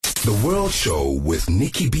The World Show with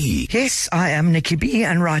Nikki B. Yes, I am Nikki B,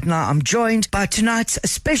 and right now I'm joined by tonight's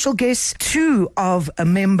special guests, two of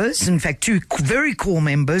members, in fact, two very core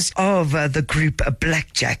members of the group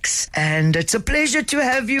Blackjacks. And it's a pleasure to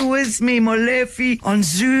have you with me, Molefi, on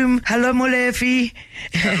Zoom. Hello, Molefi.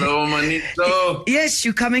 Hello, Manito. Yes,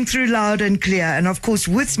 you're coming through loud and clear. And of course,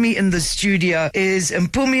 with me in the studio is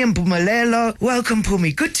Mpumi and Mpumelelo. Welcome,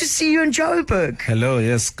 Mpumi. Good to see you in Joburg. Hello,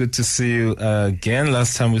 yes, good to see you again.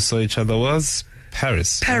 Last time we saw each other was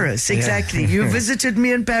Paris. Paris, exactly. You visited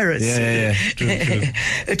me in Paris. Yeah. True.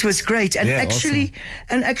 It was great. And awesome.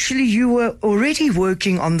 actually you were already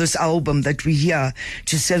working on this album that we're here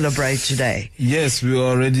to celebrate today. Yes, we were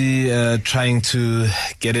already trying to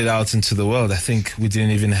get it out into the world. I think we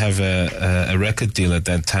didn't even have a record deal at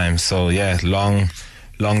that time. So yeah, long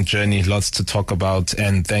journey, lots to talk about.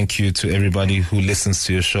 And thank you to everybody who listens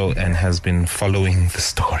to your show and has been following the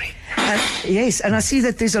story. Yes, and I see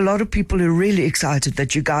that there's a lot of people who are really excited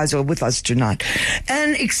that you guys are with us tonight.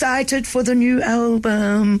 And excited for the new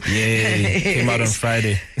album. Yay, came out on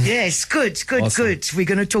Friday. Yes, good. Awesome. We're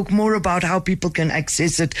going to talk more about how people can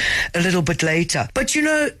access it a little bit later. But you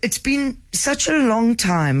know, it's been such a long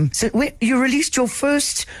time. So you released your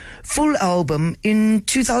first full album in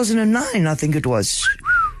 2009, I think it was.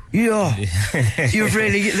 Yeah, you've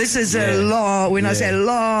really, this is a long, when I say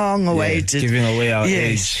long awaited. Giving away our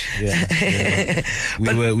age. Yeah.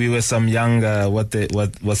 We were some young,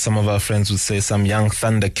 what some of our friends would say, some young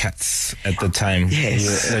Thundercats at the time.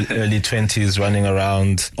 Yes. We were early 20s, running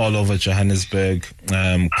around all over Johannesburg,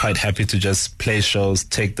 quite happy to just play shows,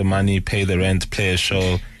 take the money, pay the rent, play a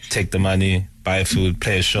show, take the money, buy food,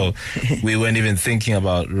 play a show. We weren't even thinking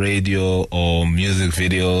about radio or music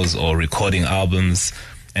videos or recording albums.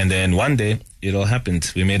 And then one day, it all happened.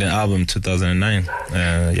 We made an album 2009.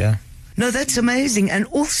 No, that's amazing. And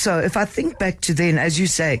also, if I think back to then, as you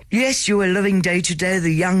say, yes, you were living day to day, the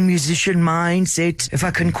young musician mindset, if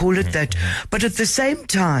I can call it that. But at the same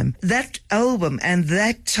time, that album and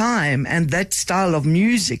that time and that style of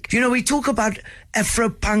music, you know, we talk about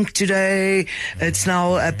Afro-punk today. It's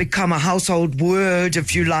now become a household word,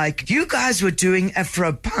 if you like. You guys were doing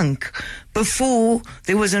Afro-punk before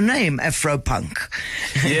there was a name, Afro-punk.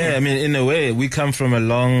 Yeah, I mean, in a way, we come from a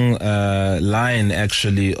long line,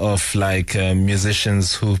 actually, of like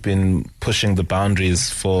musicians who've been pushing the boundaries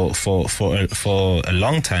for a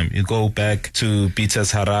long time. You go back to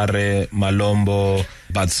Beatles Harare, Malombo,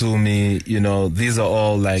 Batsumi, you know, these are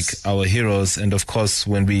all like our heroes. And of course,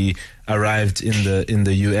 when we arrived in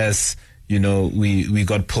the US, you know, we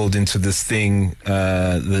got pulled into this thing,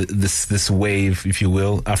 this wave, if you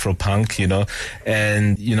will, Afro-punk, you know.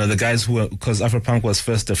 And, you know, the guys because Afro-punk was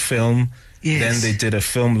first a film, then they did a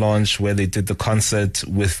film launch where they did the concert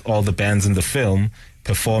with all the bands in the film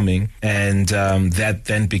performing, and that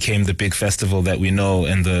then became the big festival that we know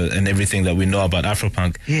and everything that we know about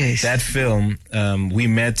Afro-punk. Yes. That film, we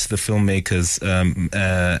met the filmmakers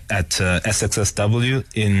at SXSW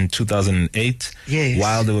in 2008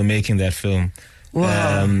 while they were making that film.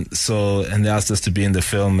 Wow. And they asked us to be in the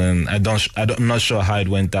film, and I'm not sure how it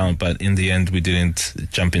went down, but in the end we didn't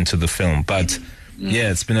jump into the film. But yeah,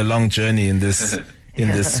 it's been a long journey in this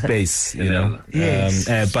space, you know.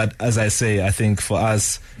 Yes. But as I say, I think for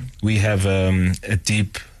us, we have a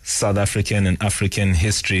deep South African and African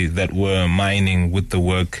history that we're mining with the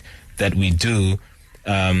work that we do,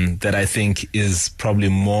 that I think is probably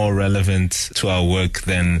more relevant to our work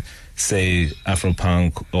than, say,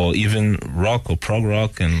 Afro-punk or even rock or prog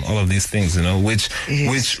rock and all of these things, you know,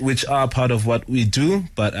 which are part of what we do,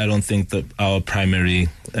 but I don't think that our primary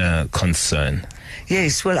concern.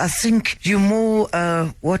 Yes, well, I think you're more,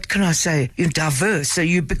 what can I say? You're diverse. So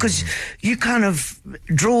because you kind of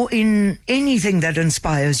draw in anything that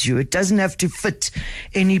inspires you. It doesn't have to fit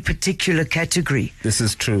any particular category. This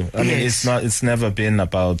is true. I mean, it's never been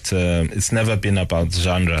about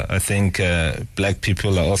genre. I think black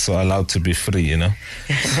people are also allowed to be free, you know.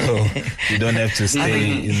 So you don't have to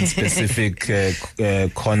stay in specific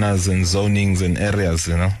corners and zonings and areas,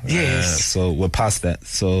 you know. Yes. So we're past that.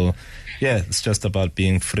 So yeah, it's just about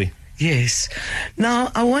being free. Yes.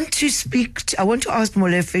 Now, I want to ask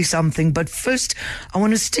Molefi something, but first, I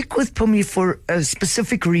want to stick with Pumi for a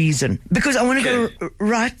specific reason, because I want to go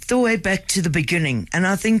right the way back to the beginning. And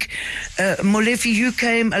I think, Molefi, you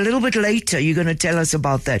came a little bit later. You're going to tell us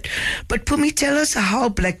about that. But Pumi, tell us how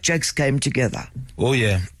Blackjacks came together. Oh,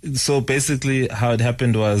 yeah. So basically how it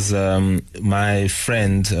happened was my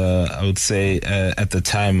friend, I would say at the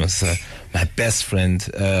time, was my best friend,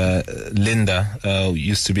 Linda,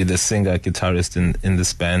 used to be the singer, guitarist in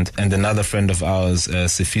this band. And another friend of ours,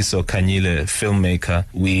 Sifiso Kanyile, filmmaker,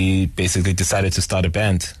 we basically decided to start a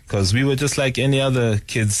band because we were just like any other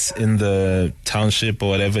kids in the township or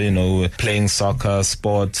whatever, you know, playing soccer,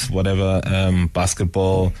 sport, whatever,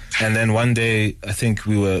 basketball. And then one day, I think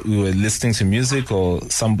we were listening to music or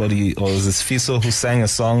somebody, or it was this Fiso who sang a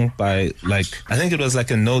song by like, I think it was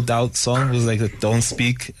like a No Doubt song. It was like a Don't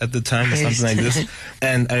Speak at the time or something like this.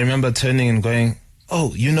 And I remember turning and going,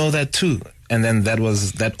 oh, you know that too. And then that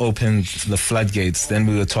opened the floodgates. Then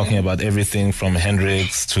we were talking about everything from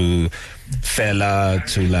Hendrix to Fela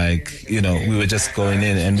to like, you know, we were just going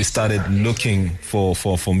in and we started looking for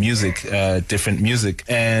music, different music.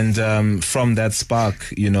 And from that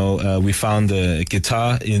spark, you know, we found a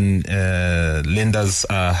guitar in Linda's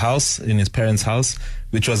house, in his parents' house,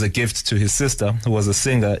 which was a gift to his sister, who was a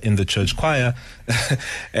singer in the church choir.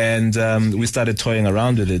 And we started toying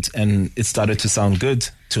around with it, and it started to sound good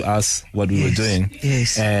to us, what we were doing.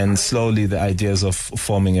 Yes. And slowly the ideas of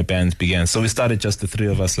forming a band began. So we started just the three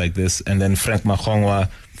of us like this, and then Frank Mahongwa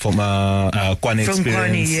from Kwane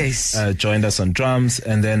Experience joined us on drums.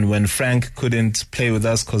 And then when Frank couldn't play with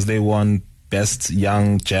us because they won Best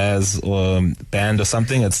Young Jazz or Band or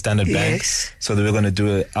something at Standard Bank. So they were going to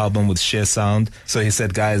do an album with Share Sound. So he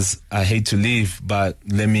said, guys, I hate to leave, but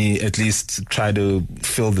let me at least try to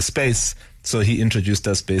fill the space. So he introduced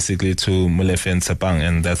us basically to Molefe and Tsepang,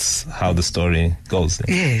 and that's how the story goes.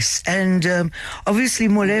 Yes, and obviously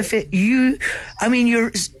Molefe,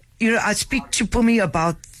 I speak to Pumi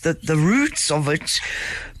about the roots of it,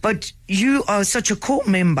 but you are such a core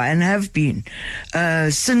member and have been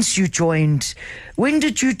since you joined. When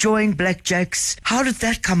did you join Black Jacks? How did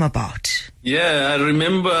that come about? Yeah, I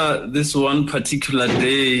remember this one particular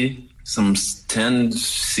day, some 15,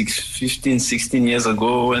 16 years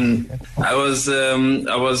ago, when I was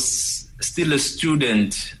still a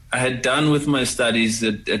student. I had done with my studies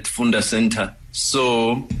at Funda Center.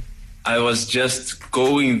 So I was just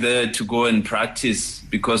going there to go and practice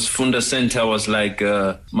because Funda Center was like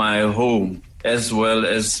my home, as well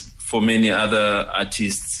as for many other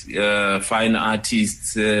artists, fine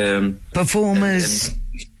artists, performers, and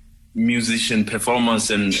musician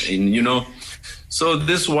performers, and you know. So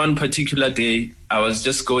this one particular day, I was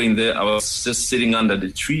just going there. I was just sitting under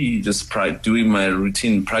the tree, just doing my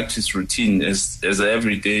practice routine as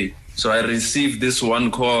every day. So I received this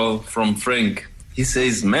one call from Frank. He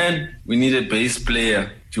says, man, we need a bass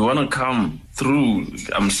player. Do you want to come through?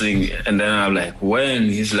 I'm saying, and then I'm like, when?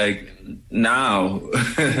 He's like, now.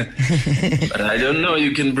 But I don't know.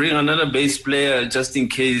 You can bring another bass player just in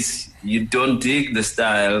case you don't dig the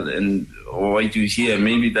style or what you hear.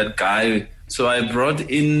 Maybe that guy. So I brought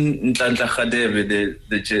in Nhlanhla Khadebe,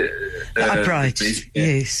 the upright, bass player.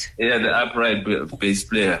 Yes. Yeah, the upright bass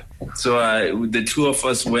player. So the two of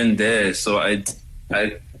us went there. So I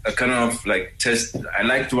kind of like I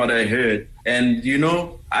liked what I heard. And, you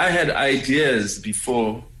know, I had ideas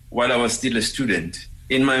before while I was still a student.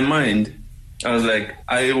 In my mind, I was like,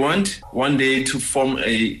 I want one day to form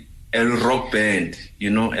a rock band, you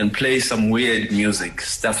know, and play some weird music,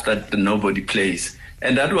 stuff that nobody plays.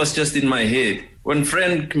 And that was just in my head. When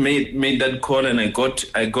Frank made that call and I got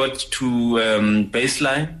to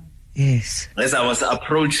baseline. Yes. As I was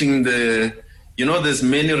approaching there's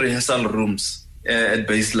many rehearsal rooms at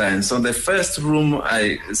baseline. So the first room,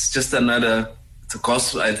 it's just it's a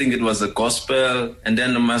gospel. I think it was a gospel, and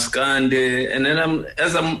then a maskande. And then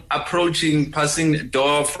as I'm approaching, passing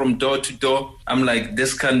door from door to door, I'm like,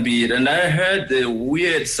 this can't be it. And I heard the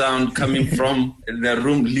weird sound coming from the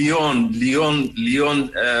room. Leon.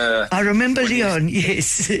 I remember Leon,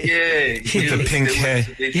 yes. Yeah. With the pink hair.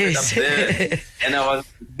 Yes. And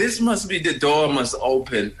this must be the door must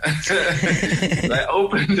open. I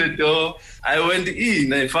opened the door. I went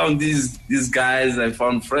in. I found these guys. I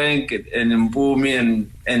found Frank and Mpumi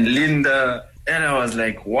and Linda. And I was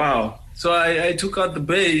like, wow. So I took out the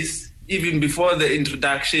bass even before the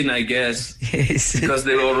introduction, I guess. Yes. Because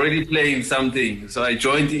they were already playing something. So I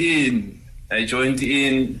joined in,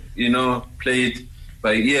 you know, played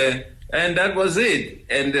by ear. And that was it.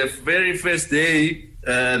 And the very first day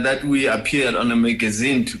that we appeared on a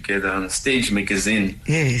magazine together, on a stage magazine.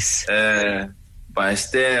 Yes. By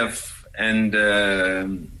Steph and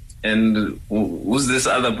who's this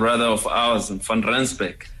other brother of ours, Van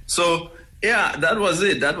Rensbeck. So, yeah, that was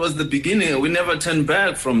it. That was the beginning. We never turned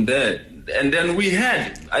back from there. And then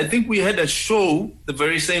I think we had a show the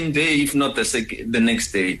very same day, if not the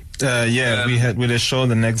next day. We had a show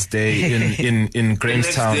the next day in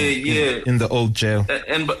Grahamstown, in the old jail.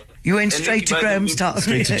 You went straight to Grahamstown.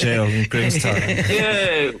 Straight to jail in Grahamstown.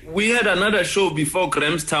 Yeah, we had another show before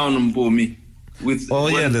Grahamstown, Mbomi.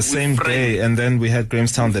 The same day, and then we had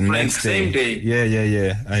Grahamstown the next day. Same day.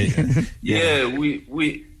 Yeah.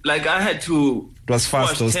 We like I had to. It was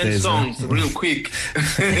fast those 10 days. songs real quick,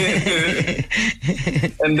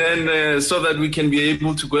 and then so that we can be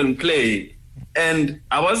able to go and play. And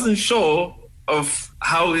I wasn't sure of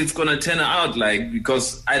how it's gonna turn out, like,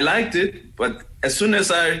 because I liked it, but as soon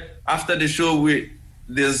as after the show,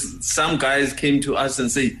 there's some guys came to us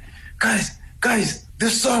and say, guys,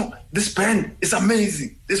 this band is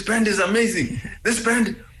amazing. This band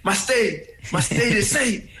must stay. They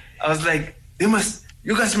say. I was like,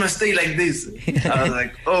 you guys must stay like this. I was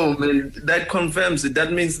like, oh man, that confirms it.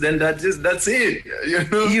 That means then that's it. You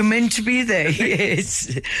know? You're meant to be there, yes.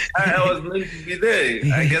 I was meant to be there.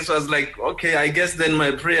 I guess I was like, okay, I guess then my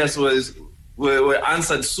prayers were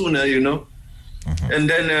answered sooner, you know. Uh-huh. And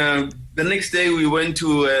then the next day we went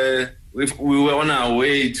to we were on our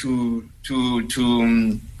way to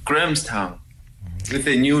Grahamstown with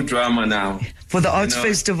a new drama now. For the Arts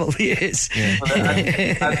Festival, yes. Yeah. For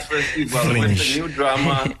the Arts Festival with a new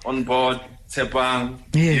drama on board, Tshepang,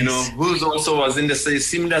 yes. You know, who also was in the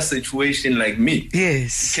similar situation like me.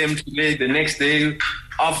 Yes. Came to play the next day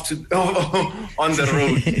off on the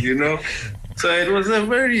road, you know. So it was a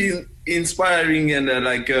very inspiring and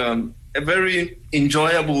a very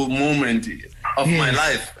enjoyable moment of my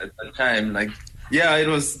life at that time. Like, yeah, it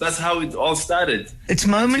was. That's how it all started. It's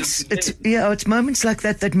moments. It's moments like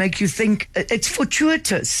that make you think. It's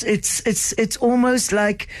fortuitous. It's almost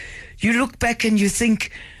like you look back and you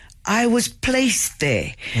think, I was placed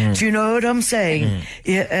there. Do you know what I'm saying?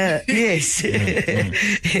 Yeah. Yes.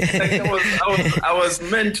 I was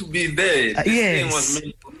meant to be there. This thing was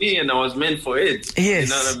meant for me, and I was meant for it. Yes.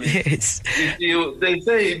 You know what I mean? Yes. They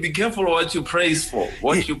say, be careful what you praise for.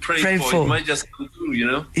 What you pray for, it might just come through. You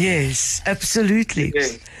know? Yes, absolutely.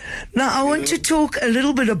 Yes. Now, I want to talk a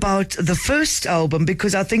little bit about the first album,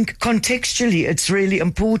 because I think contextually it's really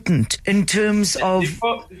important in terms of...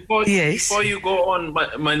 Before you go on,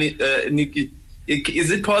 Nikki,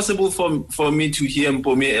 is it possible for me to hear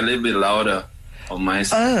Mpumi a little bit louder on my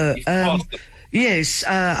side? Yes,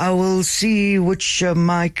 I will see which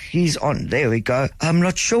mic he's on. There we go. I'm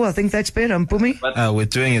not sure. I think that's better, Mpumi. We're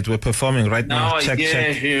doing it. We're performing right now. Check.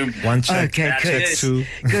 Him. One check. Okay, good. Check two.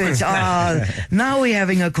 Good. Now we're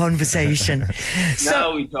having a conversation.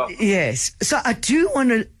 Now we talk. Yes. So I do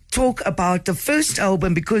want to talk about the first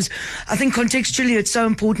album, because I think contextually it's so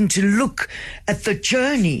important to look at the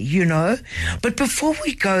journey, you know. But before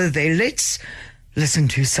we go there, let's listen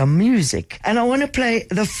to some music. And I want to play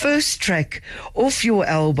the first track off your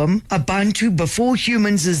album, Abantu, Before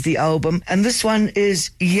Humans is the album. And this one is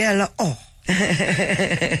Yela Oh.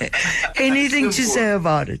 Anything to say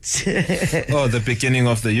about it? The beginning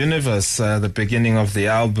of the universe, the beginning of the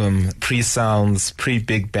album, pre-sounds,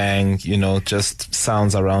 pre-Big Bang, you know, just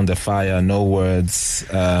sounds around the fire, no words.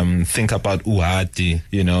 Think about Uhati,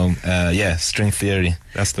 you know, string theory.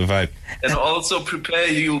 That's the vibe. And also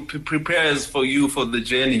prepares for you for the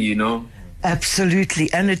journey, you know.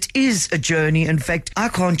 Absolutely. And it is a journey. In fact, I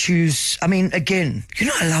can't choose. I mean, again, you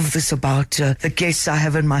know, I love this about the guests I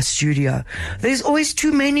have in my studio. There's always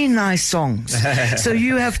too many nice songs. So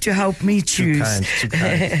you have to help me choose too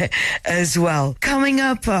kind. As well. Coming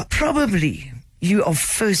up, probably you are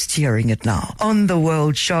first hearing it now on The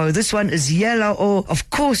World Show. This one is Yela Oh. Of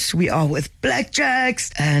course, we are with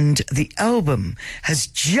Blackjacks, and the album has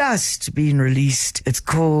just been released. It's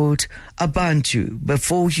called Abantu,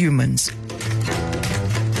 Before Humans.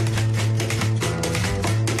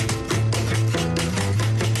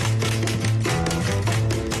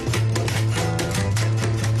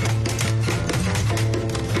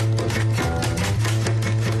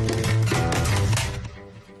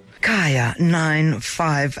 Kaya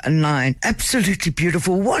 959. Absolutely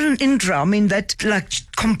beautiful. What an intro. I mean, that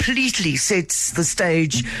completely sets the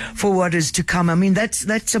stage for what is to come. I mean, that's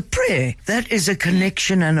a prayer. That is a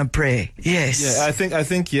connection and a prayer. Yes. Yeah, I think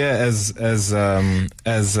as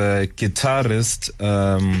a guitarist,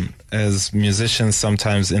 as musicians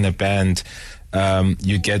sometimes in a band,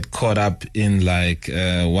 you get caught up in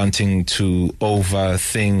wanting to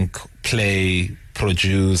overthink, play,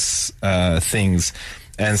 produce things.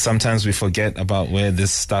 And sometimes we forget about where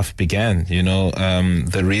this stuff began, you know,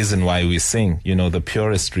 the reason why we sing, you know, the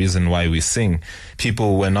purest reason why we sing.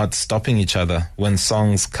 People were not stopping each other when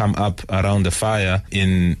songs come up around the fire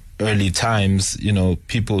in early times, you know,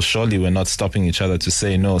 people surely were not stopping each other to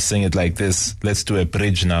say, no, sing it like this. Let's do a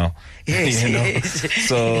bridge now. Yes, you know?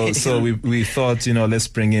 yes. So we thought, you know, let's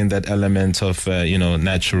bring in that element of, you know,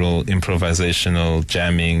 natural improvisational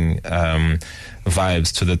jamming,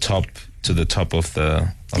 vibes to the top of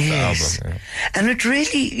the album. Yeah. And it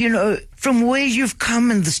really, you know, from where you've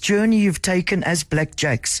come and this journey you've taken as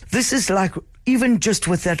Blackjacks, this is like, even just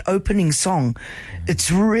with that opening song,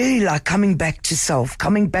 it's really like coming back to self,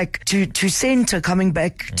 coming back to center, coming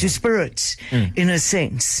back to spirit, in a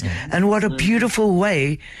sense. And what a beautiful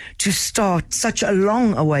way to start such a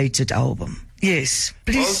long-awaited album. Yes,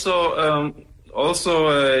 please.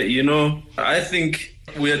 Also, you know, I think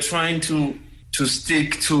we are trying to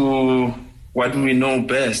stick to what we know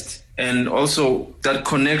best. And also that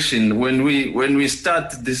connection, when we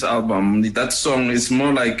start this album, that song is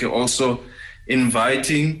more like also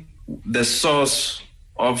inviting the source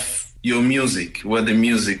of your music, where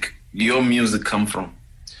your music come from.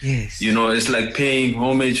 Yes. You know, it's like paying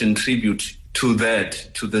homage and tribute to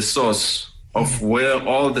the source of where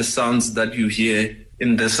all the sounds that you hear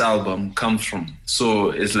in this album come from.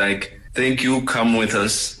 So it's like, thank you, come with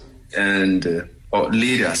us and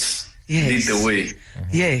lead us, lead the way.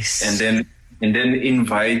 Yes. And then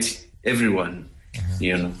invite everyone.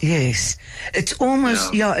 You know. Yes, it's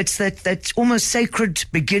almost it's that almost sacred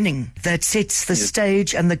beginning that sets the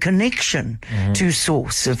stage and the connection to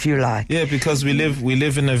source, if you like. Yeah, because we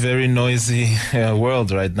live in a very noisy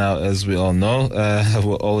world right now, as we all know.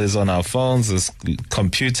 We're always on our phones, there's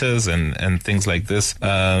computers and things like this.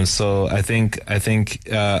 So I think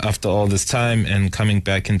after all this time and coming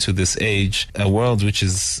back into this age, a world which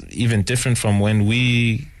is even different from when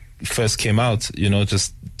we first came out, you know,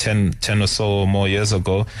 just 10 or so or more years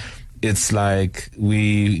ago, it's like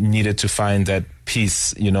we needed to find that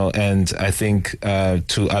peace, you know, and I think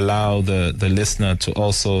to allow the listener to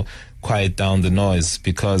also quiet down the noise,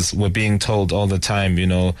 because we're being told all the time, you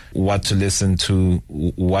know, what to listen to,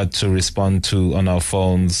 what to respond to on our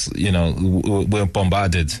phones. You know, we're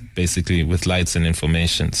bombarded basically with lights and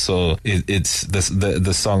information. So it's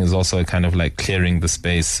the song is also kind of like clearing the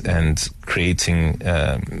space and creating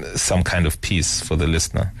some kind of peace for the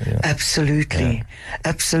listener. Yeah. Absolutely.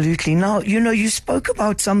 Now, you know, you spoke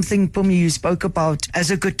about something, Pumi, you spoke about as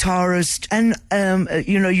a guitarist, and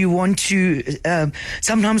you know, you want to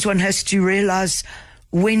sometimes one has to realize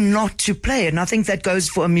when not to play, and I think that goes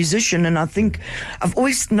for a musician. And I think I've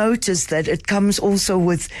always noticed that it comes also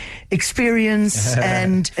with experience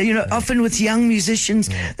and, you know, often with young musicians,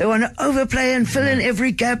 they want to overplay and fill in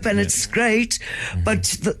every gap, and it's great. But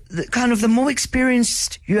the kind of the more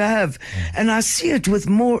experienced you have, and I see it with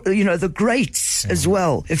more, you know, the greats as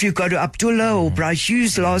well. If you go to Abdullah or Bryce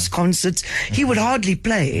Hughes' last concerts, he would hardly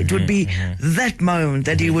play. It would be that moment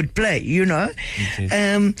that he would play, you know.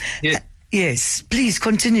 Yes, please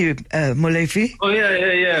continue, Molefi. Oh,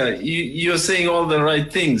 yeah. You're saying all the right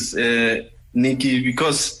things, Nikki,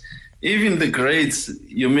 because even the greats,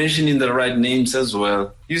 you're mentioning the right names as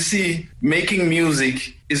well. You see, making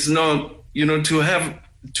music is not, you know,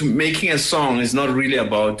 making a song is not really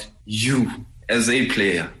about you as a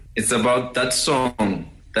player. It's about that song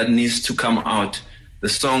that needs to come out, the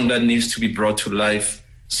song that needs to be brought to life.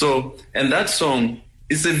 So, and that song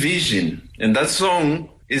is a vision, and that song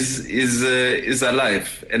is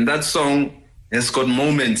alive, and that song has got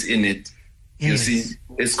moments in it. Yes. You see,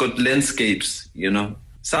 it's got landscapes. You know,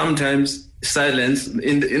 sometimes silence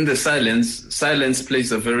in the silence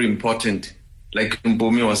plays a very important, like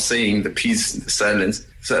Mpumi was saying, the peace, the silence.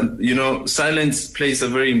 So, you know, silence plays a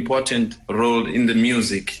very important role in the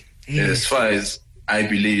music, as far as I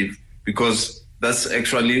believe, because that's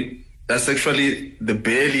actually the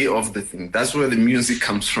belly of the thing. That's where the music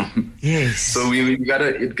comes from. Yes. So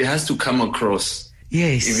it has to come across.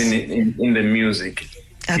 Yes. Even in the music.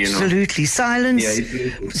 Absolutely.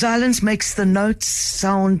 You know? Silence makes the notes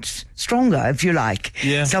sound stronger, if you like.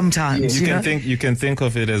 Yeah. Sometimes. You can think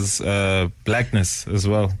of it as blackness as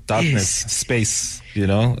well. Darkness, space, you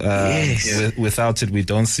know. Without it, we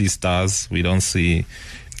don't see stars. We don't see,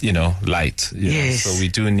 you know, light. You know? So we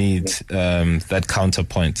do need that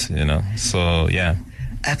counterpoint, you know. So, yeah.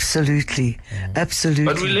 Absolutely.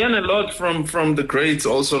 But we learn a lot from the greats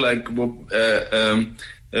also, like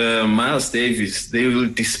Miles Davis. They will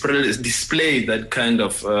display that kind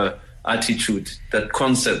of attitude, that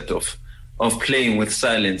concept of playing with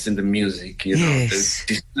silence in the music, you know. They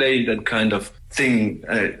display that kind of thing,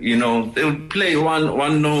 you know. They will play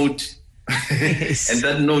one note, and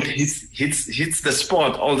that note hits the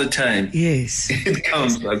spot all the time. Yes. It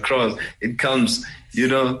comes across. It comes, you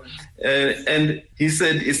know. And he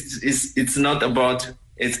said it's not about,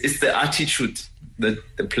 it's the attitude that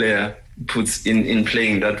the player puts in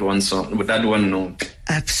playing that one song with that one note.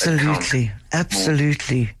 Absolutely.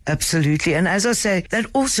 And as I say, that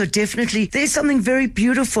also definitely, there's something very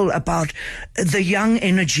beautiful about the young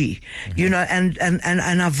energy, you know, and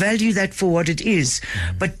I value that for what it is.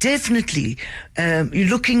 But definitely, you're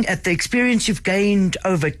looking at the experience you've gained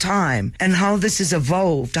over time and how this has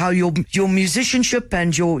evolved, how your musicianship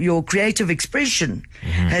and your creative expression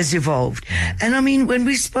has evolved. And I mean, when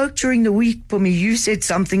we spoke during the week, Pumi, you said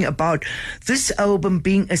something about this album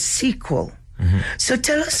being a sequel. So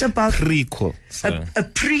tell us about prequel. A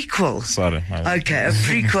prequel. Sorry. Okay, a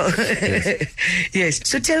prequel. Yes.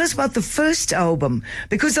 So tell us about the first album,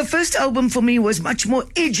 because the first album for me was much more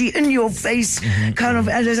edgy, in your face, kind of,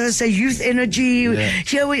 as I say, youth energy. Yeah.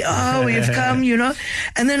 Here we are, we've come, you know.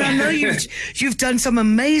 And then I know you've done some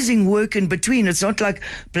amazing work in between. It's not like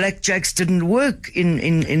Black Jacks didn't work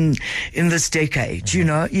in this decade, you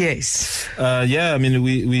know. Yes. Yeah. I mean,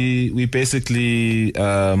 we basically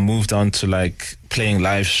moved on to like playing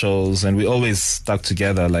live shows, and we always stuck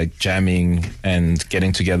together, like jamming and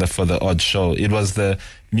getting together for the odd show. It was the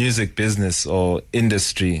music business or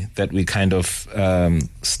industry that we kind of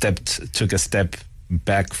took a step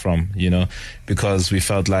back from, you know, because we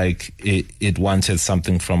felt like it wanted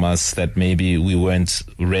something from us that maybe we weren't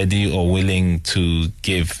ready or willing to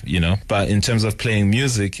give, you know. But in terms of playing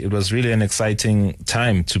music, it was really an exciting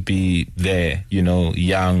time to be there, you know,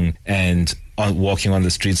 young and walking on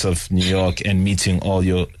the streets of New York and meeting all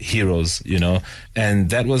your heroes, you know.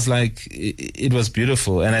 And that was like, it was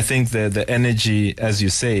beautiful. And I think the energy, as you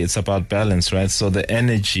say, it's about balance, right? So the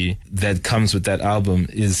energy that comes with that album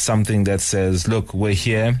is something that says, look, we're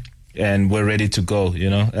here and we're ready to go,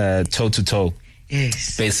 you know, toe to toe.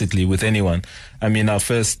 Yes. Basically with anyone. I mean, our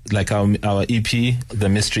first, like our EP, the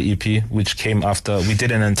Mystery EP, which came after, we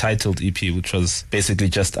did an Untitled EP, which was basically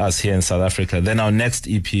just us here in South Africa. Then our next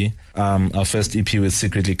EP, our first EP was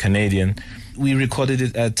Secretly Canadian. We recorded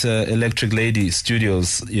it at Electric Lady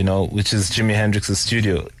Studios, you know, which is Jimi Hendrix's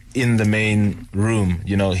studio, in the main room,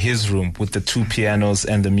 you know, his room, with the 2 pianos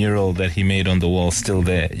and the mural that he made on the wall still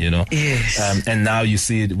there, you know. Yes. And now we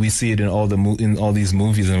see it in all these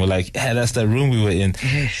movies, and we're like, yeah, that's the room we were in.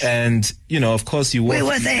 Yes. And you know, of course, you walk. We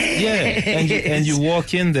were there. Yeah, and you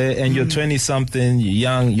walk in there, and you're 20-something, you're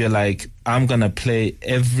young, you're like, I'm gonna play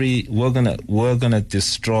we're gonna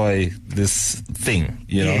destroy this thing,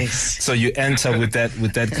 you know. Yes. So you enter with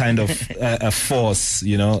that kind of a force,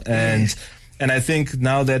 you know, and. Yes. And I think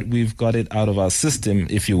now that we've got it out of our system,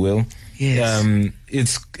 if you will, yes.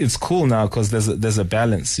 It's cool now because there's a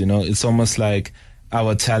balance, you know. It's almost like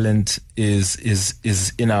our talent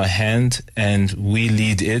is in our hand and we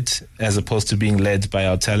lead it, as opposed to being led by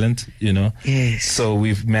our talent, you know. Yes. So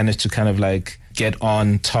we've managed to kind of like get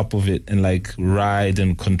on top of it and like ride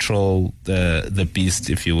and control the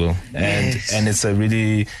beast, if you will. And yes. And it's a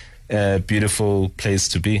really beautiful place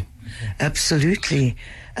to be. Absolutely.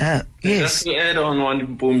 Yes. Just to add on what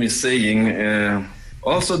Mpumi is saying,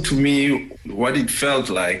 also to me, what it felt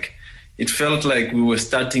like we were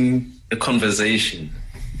starting a conversation,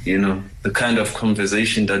 you know, the kind of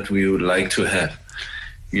conversation that we would like to have,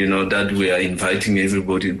 you know, that we are inviting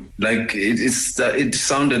everybody. Like it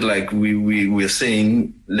sounded like we were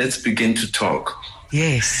saying, let's begin to talk.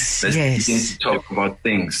 Yes. Let's yes. begin to talk about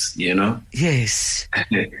things, you know. Yes.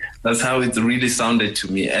 That's how it really sounded to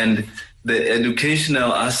me. And the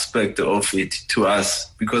educational aspect of it to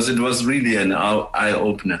us, because it was really an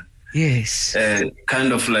eye-opener. Yes.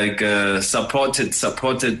 Kind of like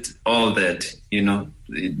supported all that, you know.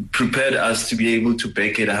 It prepared us to be able to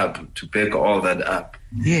back it up, to back all that up.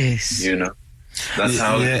 Yes. You know. That's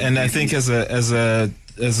how. Yeah, and I think as a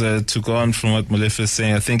to go on from what Molefe is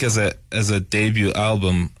saying, I think as a debut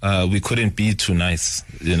album, we couldn't be too nice,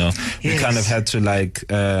 you know. Yes. We kind of had to like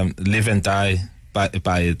live and die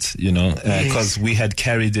by it, you know, because we had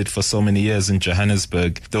carried it for so many years in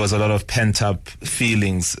Johannesburg. There was a lot of pent up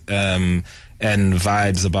feelings and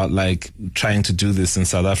vibes about like trying to do this in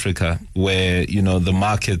South Africa, where, you know, the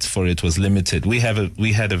market for it was limited. We had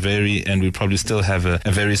a very, and we probably still have a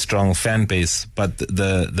very strong fan base, but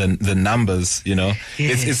the numbers, you know,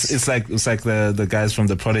 yes. it's like the guys from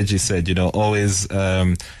The Prodigy said, you know, always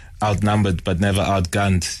outnumbered but never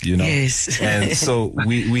outgunned, you know. Yes. And so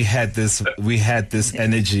we had this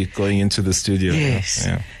energy going into the studio. Yes.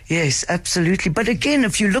 Yeah. Yes, absolutely. But again,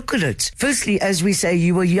 if you look at it, firstly, as we say,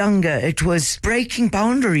 you were younger. It was breaking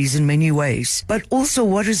boundaries in many ways. But also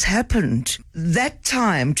what has happened, that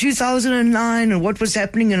time, 2009, and what was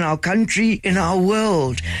happening in our country, in our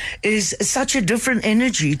world, is such a different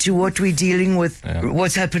energy to what we're dealing with,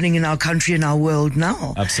 what's happening in our country and our world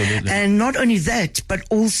now. Absolutely. And not only that, but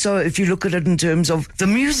also also, if you look at it in terms of the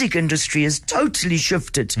music industry, has totally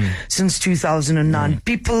shifted since 2009.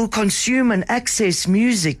 People consume and access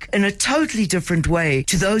music in a totally different way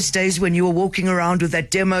to those days when you were walking around with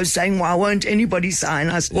that demo saying, why won't anybody sign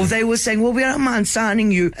us? Or they were saying, well, we don't mind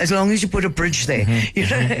signing you as long as you put a bridge there. You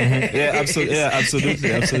know? Yeah,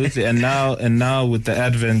 absolutely. And now with the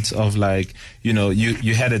advent of, like, you know,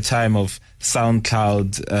 you had a time of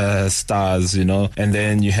SoundCloud stars, you know, and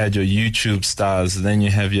then you had your YouTube stars, and then you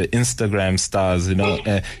have your Instagram stars, you know,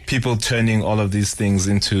 people turning all of these things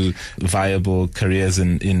into viable careers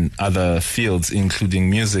in other fields, including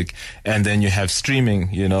music. And then you have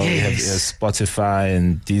streaming, you know, you have Spotify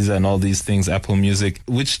and Deezer and all these things, Apple Music,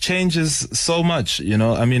 which changes so much, you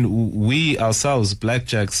know. I mean, we ourselves,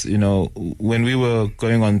 Blackjacks, you know, when we were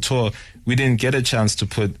going on tour, we didn't get a chance to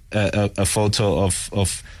put a photo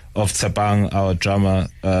of Tsabang, our drummer,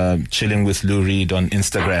 chilling with Lou Reed on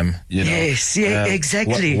Instagram, you know. Yes, yeah,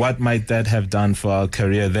 exactly. What might that have done for our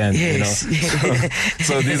career then, yes, you know?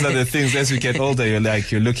 So these are the things, as you get older,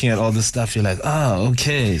 you're looking at all this stuff, you're like, oh,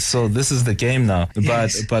 okay, so this is the game now.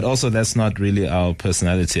 But also that's not really our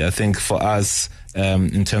personality. I think for us,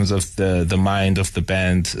 in terms of the mind of the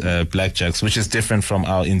band, Blackjacks, which is different from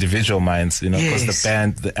our individual minds, you know, because the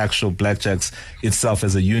band, the actual Blackjacks itself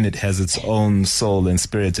as a unit has its own soul and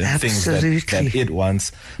spirit and things that it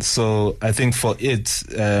wants. So I think for it,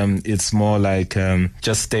 it's more like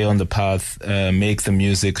just stay on the path, make the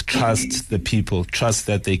music, trust the people, trust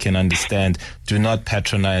that they can understand. Do not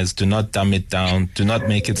patronize, do not dumb it down, do not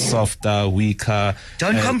make it softer, weaker,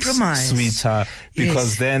 don't compromise, sweeter,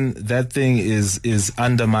 because then that thing is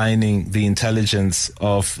undermining the intelligence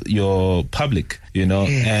of your public, you know.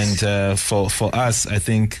 And for us, I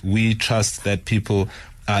think we trust that people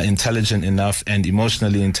are intelligent enough and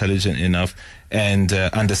emotionally intelligent enough and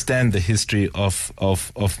understand the history of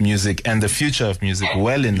music and the future of music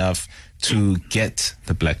well enough to get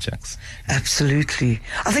the Blackjacks. Absolutely.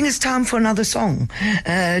 I think it's time for another song.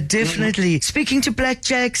 Definitely. Speaking to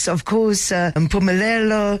Blackjacks, of course,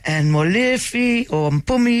 Mpumelelo and Molefi, or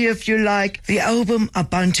Mpumi if you like, the album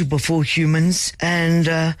Abantu Before Humans. And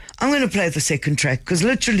I'm going to play the second track because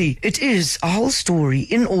literally it is a whole story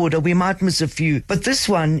in order. We might miss a few, but this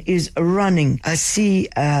one is Running.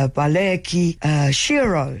 Asibaleki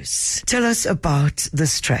Shiros. Tell us about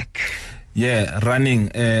this track. Yeah, Running,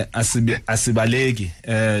 Asibaleki,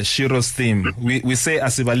 Shiro's theme. We say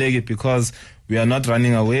Asibaleki because we are not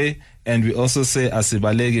running away, and we also say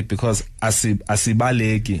Asibaleki because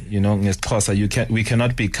Asibaleki, you know, we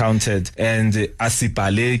cannot be counted, and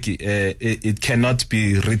Asibaleki, it cannot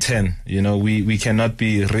be written, you know, we cannot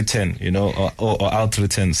be written, you know, or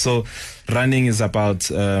outwritten. So Running is about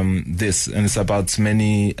this, and it's about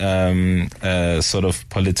many sort of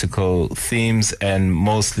political themes, and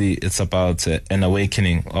mostly it's about an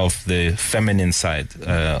awakening of the feminine side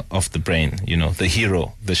of the brain, you know, the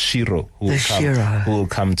hero, the Shiro, who will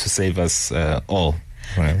come to save us all.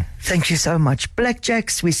 Right. Thank you so much.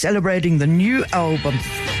 Blackjacks, we're celebrating the new album.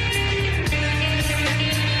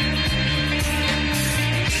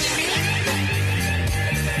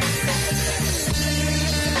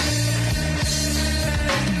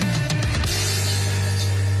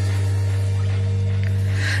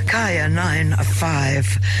 Kaya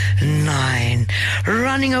 959.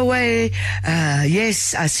 Running away.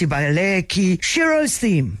 Yes, Asibaleki. Shiro's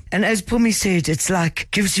theme. And as Pumi said, it's like,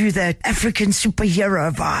 gives you that African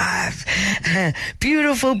superhero vibe.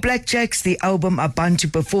 Beautiful Blackjacks, the album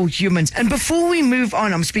Abantu Before Humans. And before we move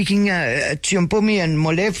on, I'm speaking to Mpumi and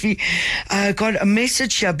Molefi. I got a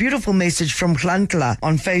message here, a beautiful message from Klantla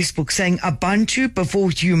on Facebook saying, Abantu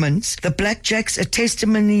Before Humans, the Blackjacks, a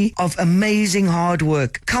testimony of amazing hard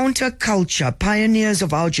work. Counterculture, pioneers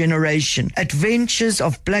of our generation. Adventures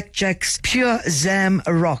of Blackjacks, pure Zam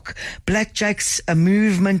rock. Blackjacks, a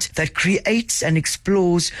movement that creates and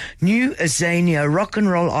explores new Azania rock and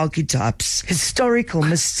roll archetypes. Historical,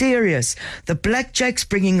 mysterious. The Blackjacks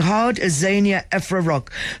bringing hard Azania Afro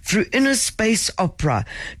rock through inner space opera,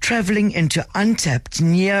 traveling into untapped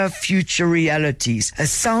near future realities. A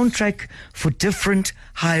soundtrack for different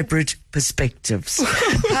hybrid perspectives.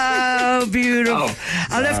 How beautiful.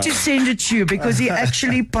 I'll have to send it to you because he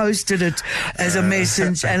actually posted it as a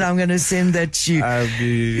message, and I'm going to send that to you.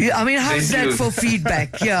 I mean, how's that for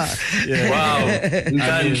feedback? Yeah. Wow.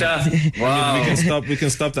 Wow. We can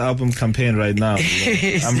stop the album campaign right now.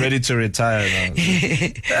 Yes. I'm ready to retire now.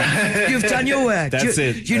 You've done your work. That's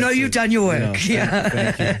it. You know you've done your work. No,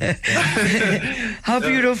 yeah. Thank you. How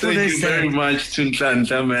beautiful Thank is you that? very much to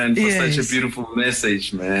Nhlanhla, man, for such a beautiful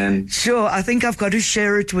message, man. Sure, I think I've got to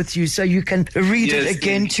share it with you so you can read it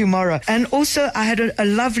again tomorrow. And also, I had a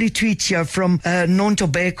lovely tweet here from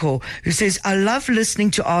Nontobeko, who says, I love listening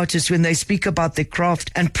to artists when they speak about their craft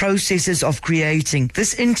and processes of creating.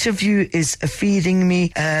 This interview is feeding me,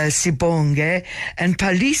 Sibonge. And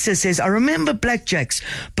Palisa says, I remember Blackjacks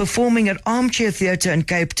performing at Armchair Theatre in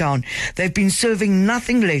Cape Town. They've been serving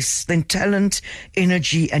nothing less than talent,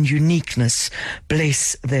 energy, and uniqueness.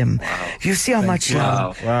 Bless them. Wow. You see how much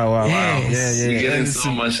love. Wow. Yes. Yeah. You're getting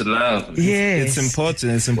so much love. Yes. It's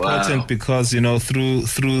important. It's important because, you know, through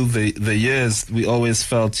the years, we always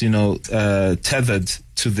felt, you know, tethered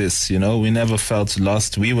to this, you know. We never felt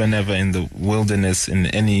lost. We were never in the wilderness in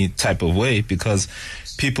any type of way because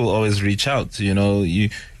people always reach out. You know, you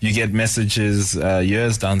get messages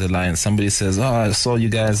years down the line. Somebody says, oh, I saw you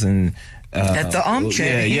guys in... at the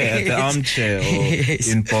Armchair. Yeah, at the Armchair, or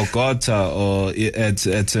in Bogota, or at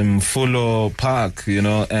Mfulo Park, you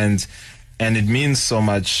know, and it means so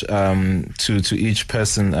much to each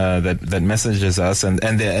person that messages us, and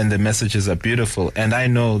the messages are beautiful. And I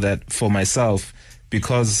know that for myself,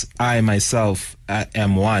 because I myself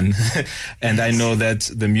am one, and I know that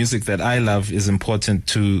the music that I love is important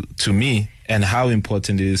to me, and how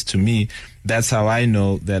important it is to me. That's how I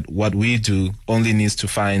know that what we do only needs to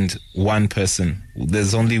find one person.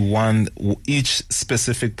 There's only one. Each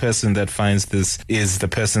specific person that finds this is the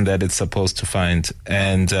person that it's supposed to find.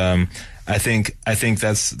 And I think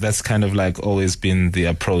that's kind of like always been the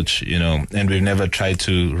approach, you know. And we've never tried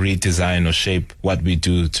to redesign or shape what we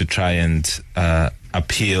do to try and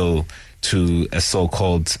appeal to a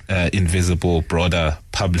so-called invisible, broader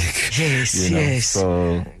public. Yes, you know? yes.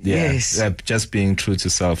 So, yeah, yes. Just being true to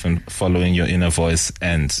self and following your inner voice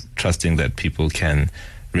and trusting that people can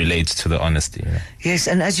relate to the honesty. You know? Yes,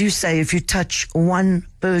 and as you say, if you touch one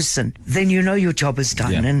person, then you know your job is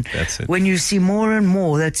done. Yeah, and that's it. when you see more and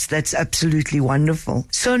more, that's absolutely wonderful.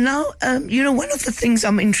 So now, you know, one of the things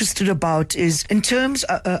I'm interested about is in terms,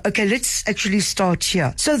 okay, let's actually start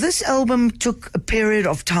here. So this album took a period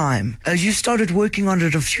of time. You started working on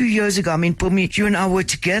it a few years ago. I mean, Pumi, you and I were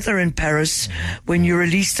together in Paris when you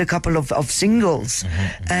released a couple of singles.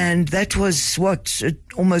 And that was,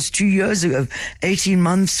 almost 2 years ago, 18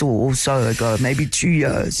 months or so ago, maybe 2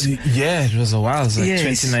 years. Yeah, it was a while. It was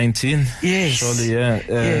like 2019. Yes. Surely, yeah.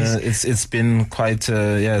 Yes. It's been quite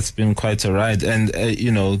a ride. And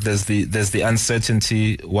you know, there's the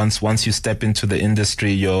uncertainty. Once you step into the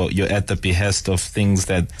industry, you're at the behest of things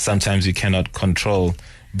that sometimes you cannot control.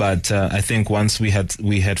 But I think once we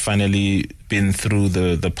had finally been through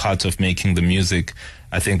the part of making the music,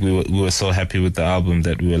 I think we were so happy with the album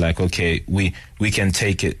that we were like, okay, we can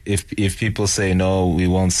take it. If people say no, we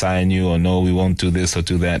won't sign you, or no, we won't do this or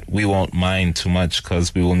do that, we won't mind too much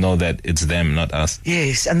because we will know that it's them, not us.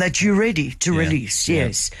 Yes, and that you're ready to release.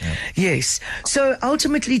 Yes, yes. So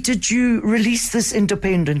ultimately, did you release this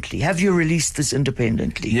independently? Have you released this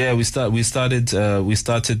independently? Yeah, we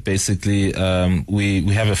started basically.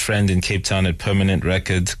 We have a friend in Cape Town at Permanent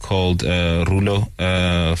Record called Rulo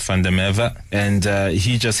van der Merwe, and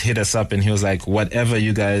he just hit us up and he was like, whatever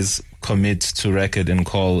you guys commit to record and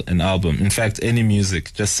call an album, in fact, any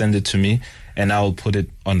music, just send it to me and I'll put it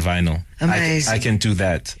on vinyl. Amazing. I can do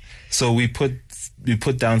that. So we put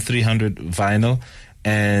down 300 vinyl,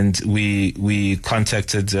 and we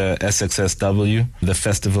contacted SXSW, the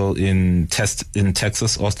festival in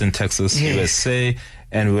Texas, Austin, Texas, yes. USA.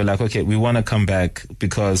 And we were like, okay, we want to come back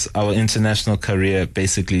because our international career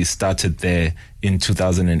basically started there in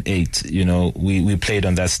 2008. You know, we played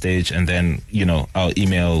on that stage, and then, you know, our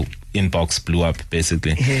email inbox blew up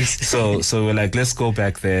basically. Yes. So we're like, let's go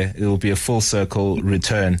back there. It will be a full circle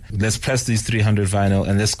return. Let's press these 300 vinyl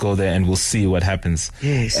and let's go there and we'll see what happens.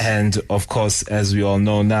 Yes. And of course, as we all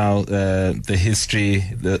know now, the history,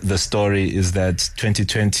 the story is that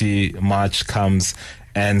 2020 March comes,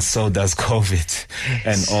 and so does COVID, yes.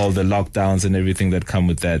 and all the lockdowns and everything that come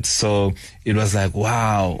with that. So it was like,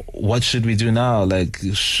 wow, what should we do now? Like,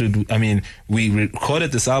 we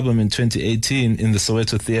recorded this album in 2018 in the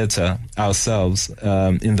Soweto Theatre ourselves,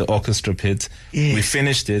 in the orchestra pit. Yes. We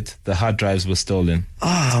finished it. The hard drives were stolen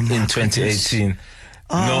in 2018.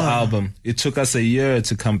 No album. It took us a year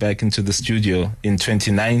to come back into the studio in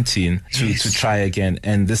 2019 to try again.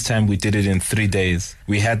 And this time we did it in 3 days.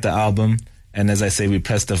 We had the album. And as I say, we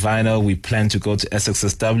pressed the vinyl, we planned to go to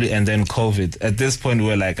SXSW, and then COVID. At this point, we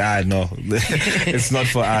were like, no, it's not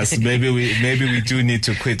for us. Maybe we do need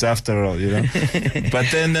to quit after all, you know. But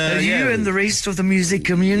then you and the rest of the music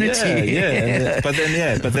community. But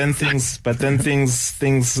then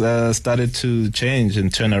things started to change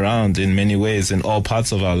and turn around in many ways in all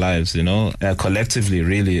parts of our lives, you know, collectively,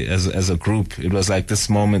 really, as a group. It was like this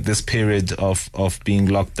moment, this period of being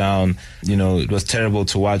locked down. You know, it was terrible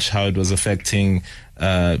to watch how it was affecting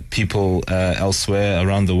people elsewhere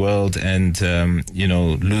around the world, and you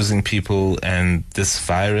know, losing people and this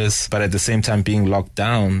virus, but at the same time being locked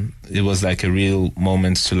down. It was like a real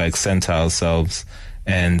moment to like center ourselves,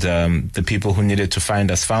 and the people who needed to find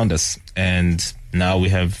us found us, and now we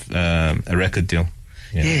have a record deal.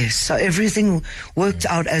 Yeah. Yes, so everything worked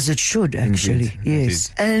out as it should, actually. Indeed,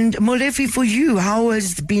 yes. And Molefi, for you, how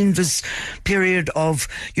has been this period of,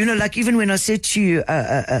 you know, like even when I said to you,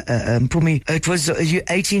 Mpumi, it was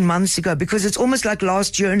 18 months ago, because it's almost like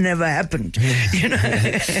last year never happened, you know?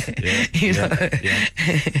 You know?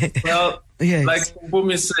 Well, yes. Like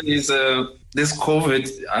Mpumi says, this COVID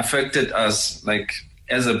affected us, like,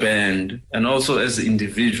 as a band and also as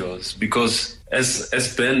individuals, because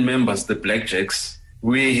as band members, the Blackjacks,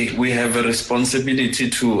 we have a responsibility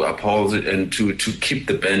to uphold and to keep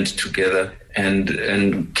the band together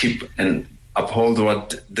and keep and uphold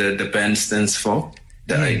what the band stands for,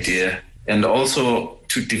 the idea, and also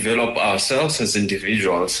to develop ourselves as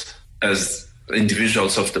individuals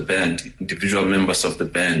of the band, individual members of the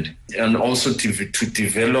band, and also to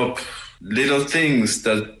develop little things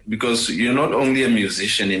that, because you're not only a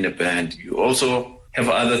musician in a band, you also have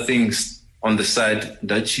other things on the side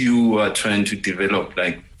that you are trying to develop.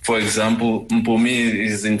 Like, for example, Mpumi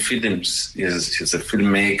is in films. He's a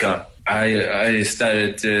filmmaker. I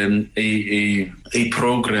started a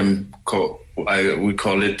program called, we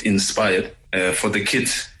call it Inspired, for the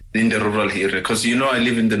kids in the rural area. Because, you know, I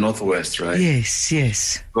live in the Northwest, right? Yes.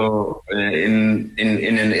 So in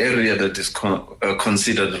an area that is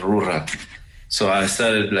considered rural. So I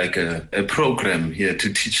started like a program here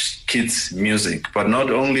to teach kids music, but not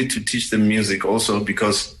only to teach them music, also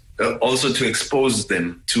because also to expose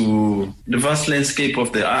them to the vast landscape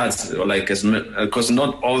of the arts, or like, because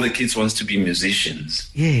not all the kids wants to be musicians.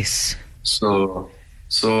 Yes. So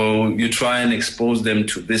you try and expose them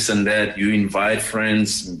to this and that. You invite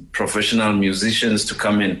friends, professional musicians to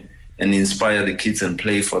come in and inspire the kids and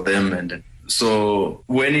play for them. And so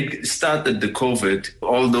when it started, the COVID,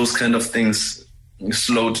 all those kind of things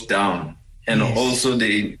slowed down. And also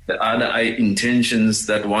the other intentions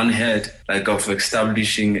that one had, like of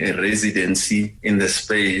establishing a residency in the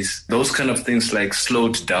space, those kind of things like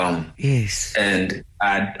slowed down. Yes. And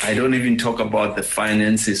I don't even talk about the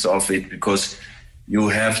finances of it, because you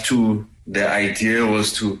have to, the idea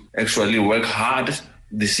was to actually work hard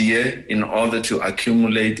this year in order to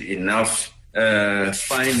accumulate enough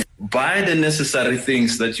finance, buy the necessary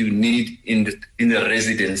things that you need in the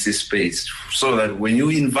residency space, so that when you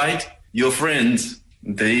invite your friends,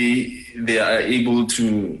 they are able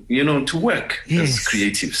to, you know, to work as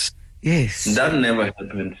creatives. Yes. That never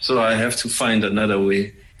happened. So I have to find another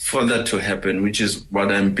way for that to happen, which is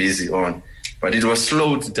what I'm busy on. But it was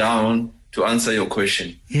slowed down, to answer your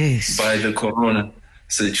question, by the corona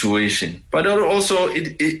situation. But also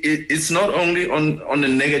it's not only on a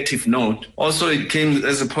negative note. Also it came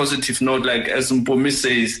as a positive note, like as Mpumi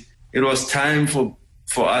says, it was time for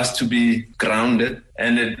us to be grounded,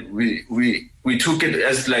 and we took it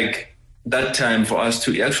as like that time for us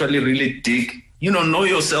to actually really dig, you know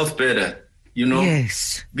yourself better, you know,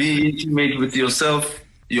 be intimate with yourself,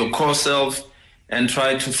 your core self, and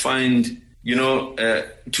try to find, you know,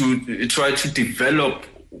 to try to develop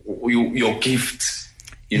your gifts,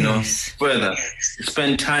 you know, further.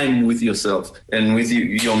 Spend time with yourself and with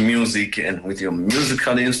your music and with your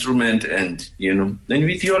musical instrument, and, you know, and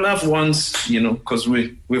with your loved ones, you know, because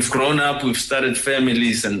we've grown up, we've started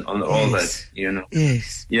families and all that, you know.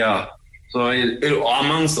 Yeah. So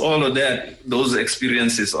amongst all of that, those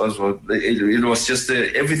experiences also, it was just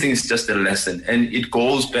everything is just a lesson, and it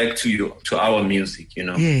goes back to our music, you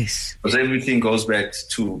know. Yes. Because everything goes back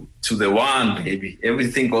to the one, baby.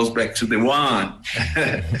 Everything goes back to the one.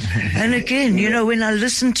 And again, you know, when I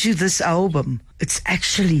listen to this album, it's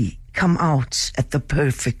actually come out at the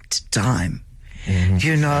perfect time.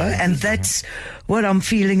 You know, and that's what I'm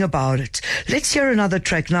feeling about it. Let's hear another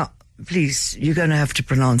track now. Please, you're going to have to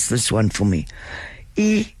pronounce this one for me.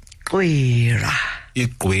 Ikwira.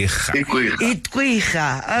 Igwegha.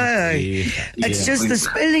 Itquicha. Oh, it's just the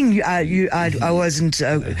spelling. I wasn't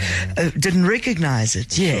didn't recognize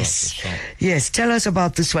it. Yes, for sure. yes. Tell us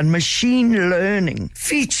about this one. Machine learning,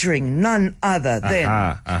 featuring none other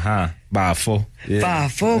than Bafo.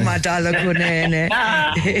 Bafo Madala Kunene.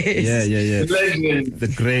 Yeah. Legend. The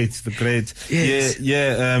great. Yes.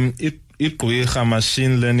 Igwegha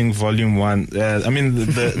Machine Learning Volume 1.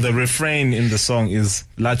 The refrain in the song is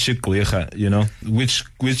La Chigwegha, which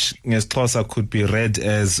ngesXhosa could be read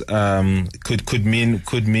as could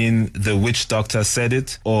mean the witch doctor said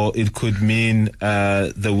it, or it could mean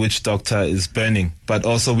the witch doctor is burning. But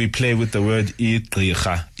also we play with the word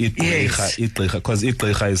Igwegha, because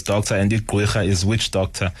Igwegha is doctor and Igwegha is witch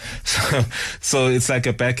doctor. So it's like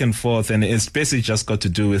a back and forth, and it's basically just got to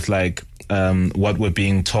do with like what we're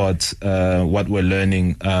being taught, what we're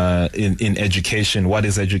learning in education. What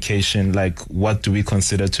is education? Like, what do we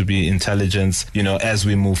consider to be intelligence? As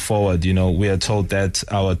we move forward, we are told that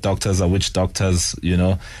our doctors are witch doctors,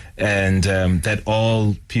 and that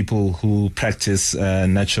all people who practice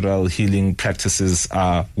natural healing practices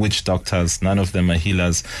are witch doctors. None of them are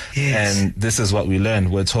healers. Yes. And this is what we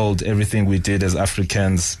learn. We're told everything we did as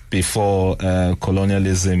Africans before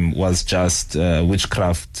colonialism was just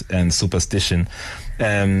witchcraft and superstition.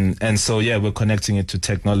 And so, we're connecting it to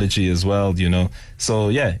technology as well, So,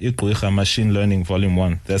 Igwegha Machine Learning Volume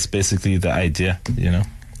 1. That's basically the idea,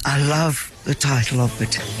 I love the title of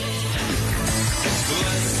it.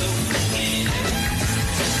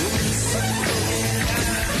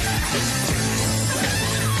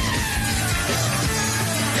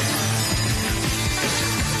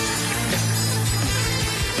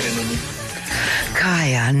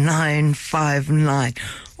 Kaya 959.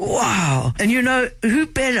 Wow. And who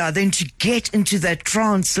better than to get into that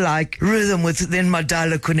trance-like rhythm than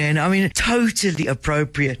Madala Kunene? I mean, totally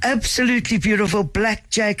appropriate. Absolutely beautiful.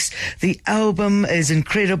 Blackjacks. The album is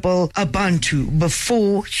incredible. Abantu,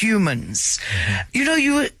 Before Humans.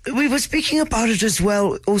 Mm-hmm. We were speaking about it as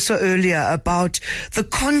well also earlier, about the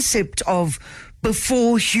concept of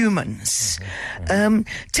before humans.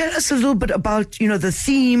 Tell us a little bit about, the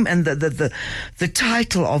theme and the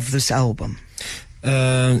title of this album.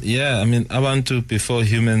 Abantu Before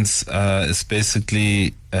Humans is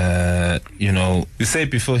basically, we say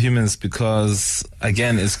Before Humans because,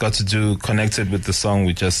 again, it's got to do, connected with the song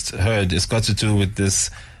we just heard, it's got to do with this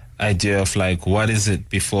idea of like, what is it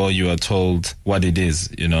before you are told what it is,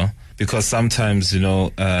 Because sometimes,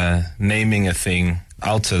 naming a thing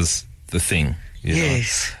alters the thing.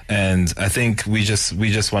 Yes. And I think we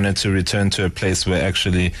just wanted to return to a place where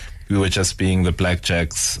actually we were just being the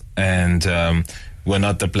Blackjacks, and we're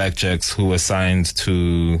not the Blackjacks who were signed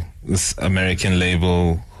to this American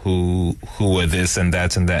label who were this and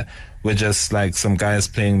that and that. We're just like some guys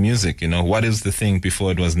playing music, What is the thing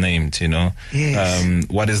before it was named, Yes.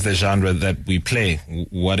 What is the genre that we play?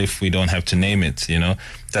 What if we don't have to name it,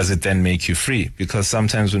 Does it then make you free? Because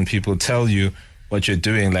sometimes when people tell you what you're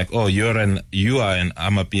doing, like, oh, you are an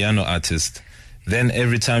amapiano artist, then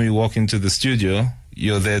every time you walk into the studio,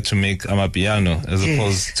 you're there to make amapiano, as Yes.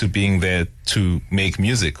 opposed to being there to make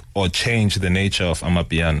music or change the nature of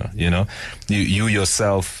amapiano. You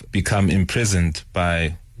yourself become imprisoned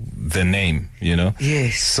by the name.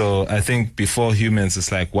 Yes. So I think Before Humans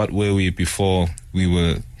is like, what were we before we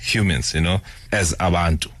were humans, as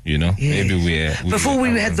Abantu, Yes. Maybe Before we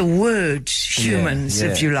had Abantu. the word humans,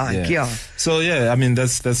 if you like, yeah. So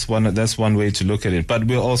that's one way to look at it. But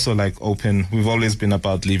we're also like open. We've always been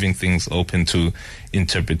about leaving things open to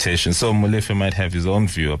interpretation. So Molefe might have his own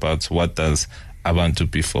view about what does Abantu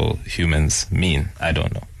Before Humans mean. I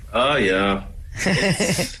don't know. Oh yeah.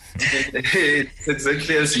 It's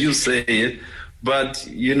exactly as you say it, but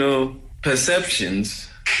perceptions,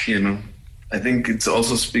 I think it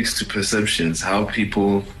also speaks to perceptions, how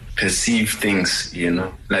people perceive things,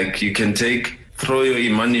 like you can throw your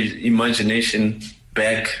imagination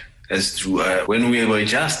back as to when we were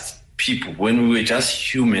just people, when we were just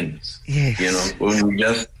humans, Yes. when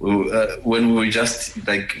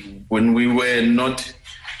we were not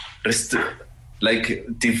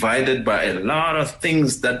divided by a lot of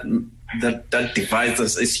things that divides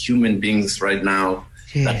us as human beings right now.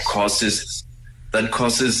 Yes. that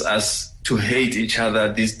causes us to hate each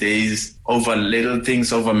other these days over little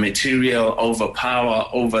things, over material, over power,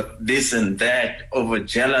 over this and that, over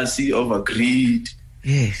jealousy, over greed.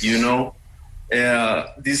 Yes.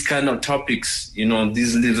 These kind of topics,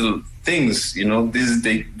 these little things,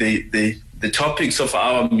 the topics of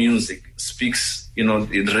our music speaks,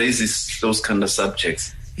 it raises those kind of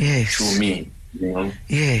subjects. Yes. To me,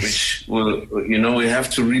 Yes. which will, we have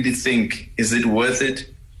to really think, is it worth it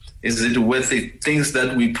Is it worth it? Things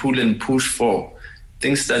that we pull and push for,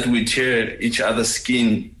 things that we tear each other's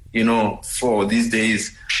skin, for these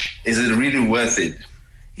days, is it really worth it?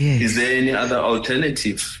 Yes. Is there any other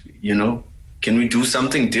alternative? Can we do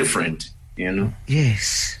something different?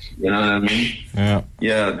 Yes. You know what I mean? Yeah.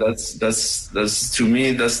 Yeah, that's to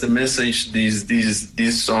me, that's the message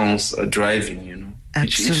these songs are driving,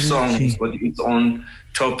 Absolutely. Each song has got its own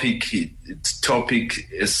topic, its topic,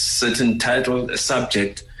 a certain title, a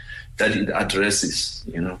subject that it addresses,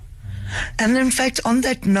 And in fact, on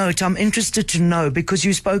that note, I'm interested to know, because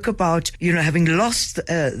you spoke about, having lost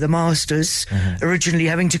the Masters originally,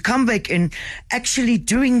 having to come back and actually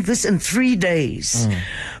doing this in 3 days.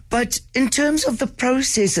 But in terms of the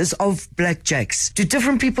processes of Blackjacks, do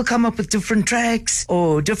different people come up with different tracks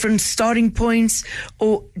or different starting points,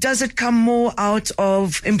 or does it come more out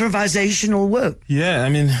of improvisational work? Yeah, I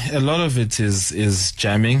mean, a lot of it is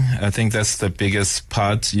jamming. I think that's the biggest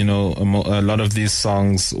part. A lot of these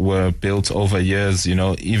songs were built over years.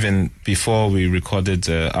 Even before we recorded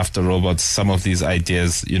After Robots, some of these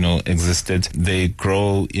ideas, existed. They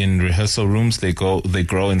grow in rehearsal rooms. They grow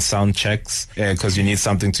in sound checks because you need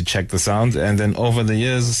something to check the sound. And then over the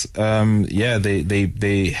years,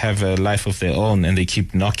 they have a life of their own, and they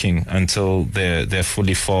keep knocking until they're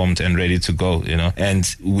fully formed and ready to go.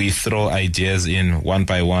 And we throw ideas in one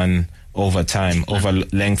by one over time, over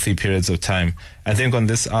lengthy periods of time. I think on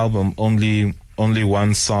this album, only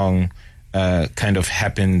one song kind of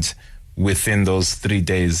happened within those 3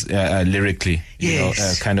 days lyrically.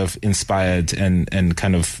 Yes. Kind of inspired and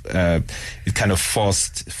kind of it kind of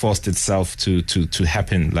forced itself to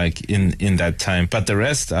happen like in that time. But the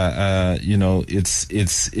rest,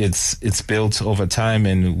 it's built over time,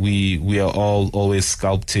 and we are all always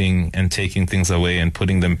sculpting and taking things away and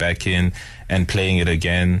putting them back in and playing it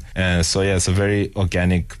again. It's a very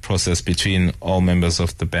organic process between all members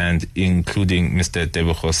of the band, including Mr.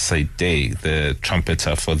 Tebogo Saide, the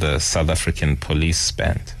trumpeter for the South African Police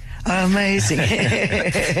Band. Amazing.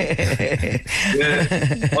 Yeah.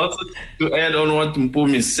 Also, to add on what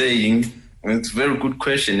Mpumi is saying, it's a very good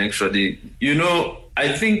question, actually.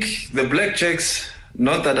 I think the Blackjacks,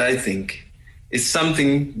 not that I think, is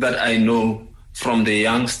something that I know from the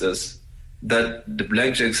youngsters that the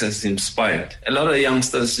Blackjacks has inspired. A lot of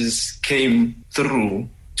youngsters just came through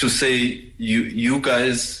to say, you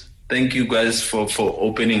guys, thank you guys for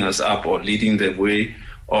opening us up or leading the way,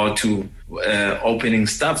 or to opening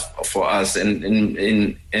stuff for us and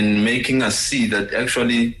making us see that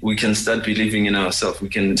actually we can start believing in ourselves. We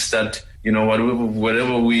can start,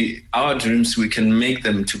 whatever our dreams, we can make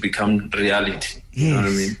them to become reality. Yes. You know what I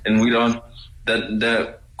mean? And we don't,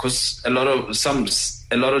 because a lot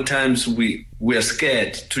of times we are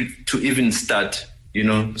scared to even start,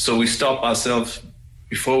 so we stop ourselves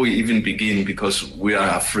before we even begin because we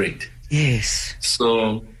are afraid. Yes.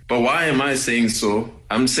 So, but why am I saying so?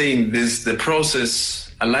 I'm saying this, the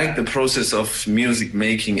process, I like the process of music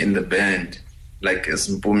making in the band. Like as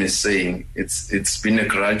Mpumi is saying, it's been a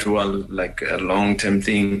gradual, like a long-term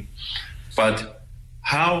thing. But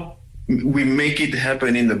how we make it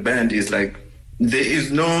happen in the band is like,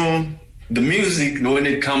 the music, when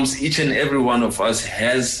it comes, each and every one of us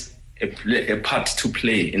has a part to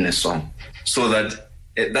play in a song. So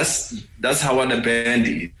that's how what a band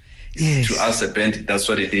is. Yes. To us, a band, that's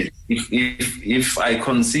what it is. If I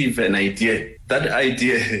conceive an idea, that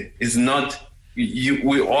idea is not,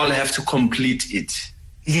 we all have to complete it.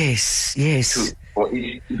 Yes. For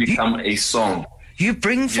it to become a song. You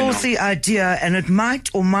bring forth the idea, and it might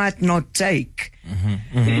or might not take.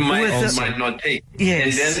 It might or might not take. Yes.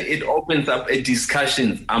 And then it opens up a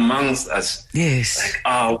discussion amongst us. Yes.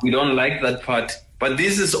 Like, we don't like that part. But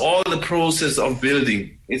this is all the process of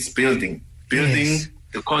building. It's building. Yes.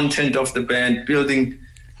 The content of the band, building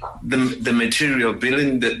the material,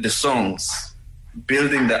 building the songs,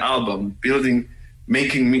 building the album,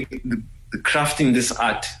 crafting this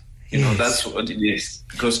art. Yes. That's what it is.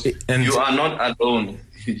 Because you are not alone.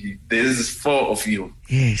 There's 4 of you.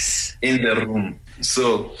 Yes. In the room.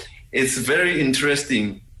 So it's very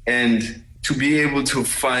interesting, and to be able to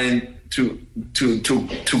find the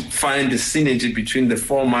synergy between the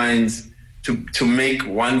 4 minds to make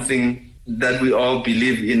one thing that we all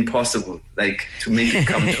believe in possible, like to make it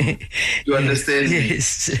come true. You understand?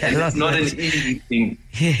 Yes. And it's not an easy thing.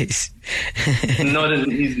 Yes. Not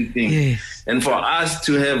an easy thing. Yes. And for us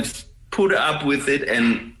to have put up with it,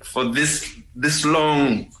 and for this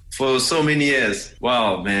long, for so many years,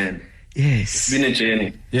 wow, man. Yes. It's been a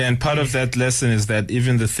journey. Yeah, and part of that lesson is that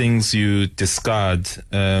even the things you discard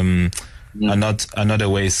are not a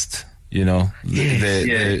waste. You know,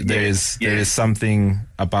 Yes. there is something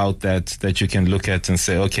about that you can look at and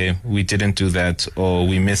say, okay, we didn't do that, or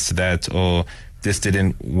we missed that, or this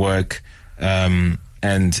didn't work,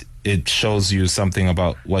 and it shows you something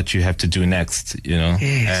about what you have to do next, you know.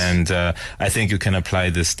 Yes. And I think you can apply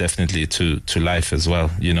this definitely to life as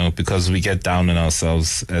well, you know, because we get down on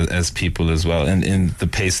ourselves as people as well, and in the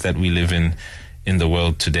pace that we live in the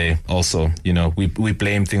world today also, you know, we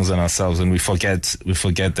blame things on ourselves, and we forget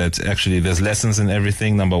that actually there's lessons in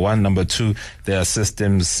everything, number one. Number two, there are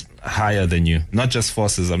systems higher than you, not just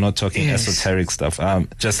forces. I'm not talking esoteric stuff.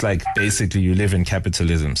 Just like basically you live in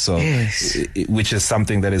capitalism, so which is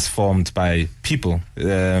something that is formed by people,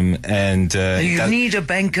 and you need a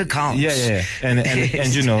bank account.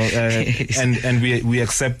 And you know, and we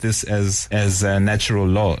accept this as a natural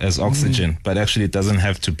law, as oxygen, but actually it doesn't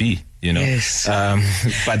have to be. You know,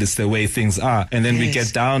 but it's the way things are. And then we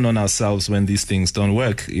get down on ourselves when these things don't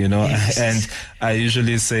work, you know. And I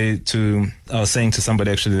usually I was saying to somebody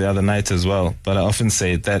actually the other night as well, but I often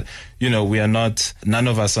say that, you know, none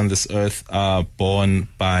of us on this earth are born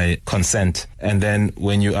by consent. And then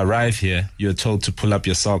when you arrive here, you're told to pull up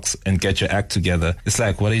your socks and get your act together. It's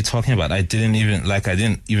like, what are you talking about? I didn't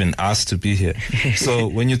even ask to be here. So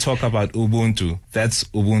when you talk about Ubuntu, that's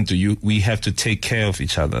Ubuntu. We have to take care of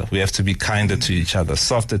each other. We have to be kinder to each other,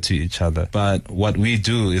 softer to each other. But what we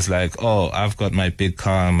do is like, oh, I've got my big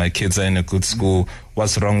car, my kids are in a good school.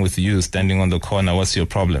 What's wrong with you standing on the corner? What's your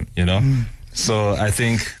problem? You know? So I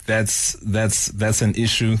think that's an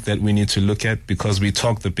issue that we need to look at, because we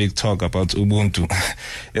talk the big talk about Ubuntu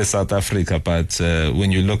in South Africa, but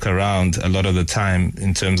when you look around a lot of the time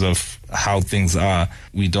in terms of how things are,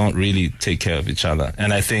 we don't really take care of each other.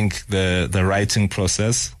 And I think the writing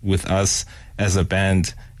process with us as a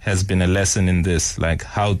band has been a lesson in this. Like,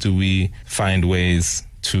 how do we find ways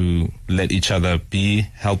to let each other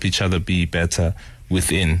help each other be better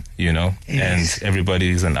within, you know? And everybody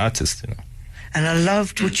is an artist, you know. And I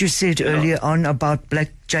loved what you said earlier on about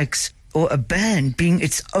Blackjacks, or a band being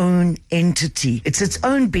its own entity. It's its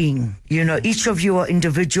own being. You know, each of you are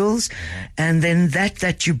individuals, and then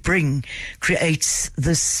that you bring creates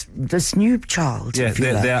this new child. Yeah,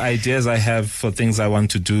 there are ideas I have for things I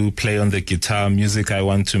want to do, play on the guitar, music I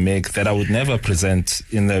want to make that I would never present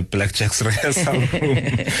in the Blackjacks rehearsal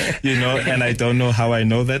room, you know, and I don't know how I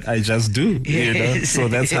know that. I just do, you know. So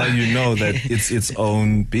that's how you know that it's its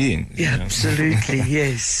own being. Yeah, know? Absolutely,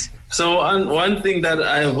 yes. So one thing that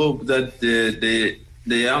I hope that the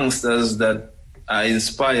youngsters that are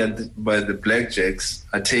inspired by the Blackjacks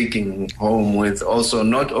are taking home with also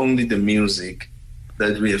not only the music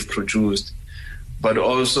that we have produced, but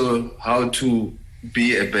also how to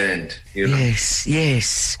be a band, you know.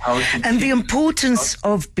 Yes. And the importance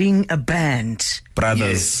of being a band.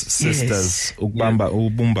 Brothers, sisters, ubumba.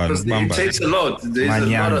 It takes a lot. There's a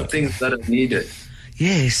lot of things that are needed.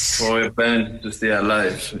 Yes. For a band to stay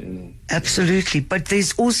alive. Absolutely. But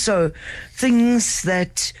there's also things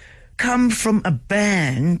that come from a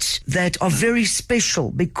band that are very special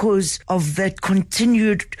because of that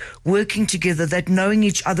continued working together, that knowing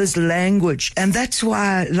each other's language. And that's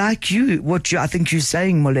why, like you, I think you're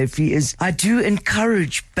saying, Molefi, is I do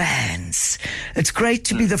encourage bands. It's great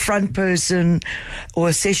to be the front person or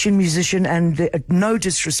a session musician, and no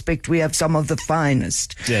disrespect, we have some of the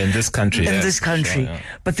finest. Yeah, in this country. Sure, yeah.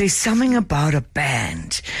 But there's something about a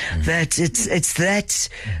band that it's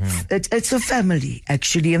a family,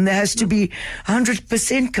 actually, and there has to be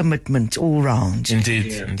 100% commitment all round.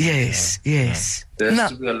 Indeed. Yeah. Yes. There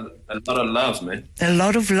has to be a lot of love, man. A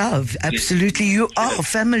lot of love, absolutely. You are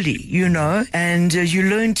family, you know, and you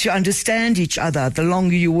learn to understand each other the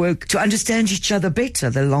longer you work, to understand each other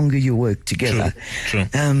better the longer you work together. True.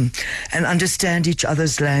 And understand each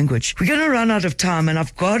other's language. We're going to run out of time, and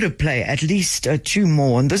I've got to play at least two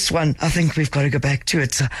more. And this one, I think we've got to go back to.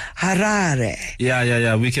 It's Harare.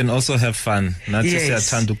 Yeah. We can also have fun. Not just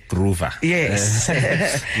say Tandu Groover. Yes.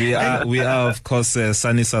 we are, of course,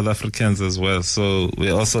 sunny South Africans as well. So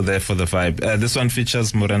we're also there for the vibe. This one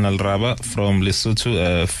features Morena Alraba from Lesotho,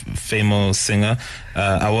 a famous singer.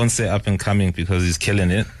 I won't say up and coming because he's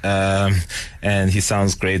killing it. And he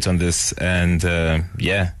sounds great on this. And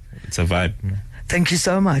it's a vibe. Thank you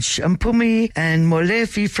so much. Mpumi and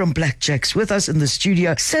Molefi from Blackjacks with us in the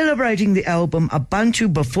studio, celebrating the album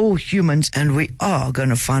Abantu Before Humans. And we are going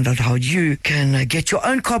to find out how you can get your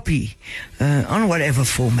own copy on whatever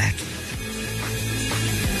format.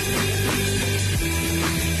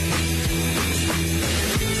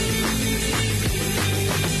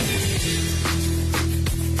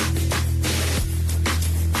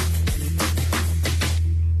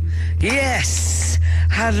 Yes,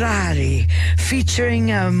 Harare, featuring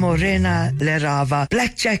Morena Lerava.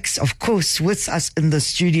 Blackjacks, of course, with us in the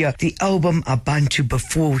studio. The album Abantu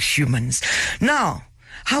Before Humans. Now,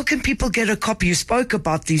 how can people get a copy? You spoke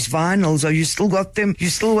about these vinyls. Are you still got them? You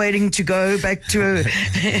still waiting to go back to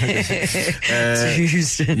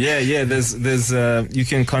Houston? Yeah. There's you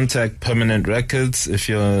can contact Permanent Records if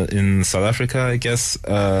you're in South Africa, I guess.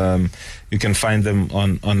 You can find them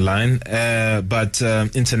online. But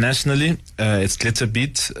internationally, it's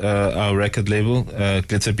Glitterbeat, our record label,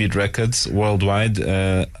 Glitterbeat Records worldwide.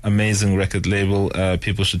 Amazing record label.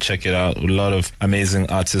 People should check it out. A lot of amazing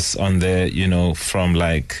artists on there, from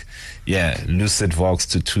Lucid Vox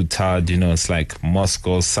to Tutad, it's like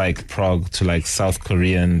Moscow, Psych Prog to like South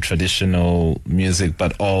Korean traditional music,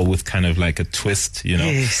 but all with kind of like a twist,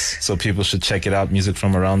 Yes. So people should check it out, music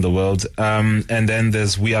from around the world. And then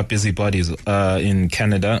there's We Are Busybodies in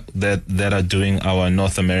Canada that are doing our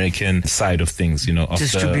North American side of things, of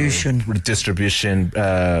distribution,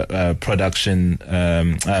 production,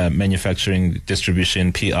 manufacturing,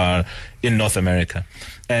 distribution, PR in North America.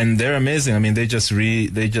 And they're amazing. I mean, they just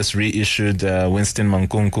reissued Winston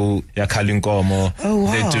Mankunku, Yakali Nkomo. Oh,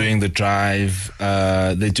 wow. They're doing The Drive.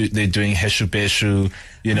 They're doing Heshu Beshu,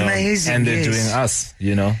 Amazing, and they're yes. doing us,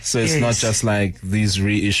 So it's Yes. not just like these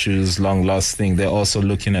reissues, long lost thing. They're also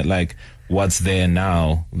looking at like what's there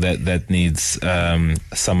now that needs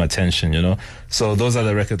some attention, So those are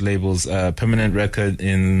the record labels. Permanent Record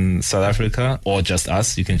in South Africa, or just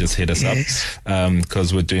us. You can just hit us Yes. up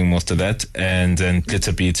because we're doing most of that. And then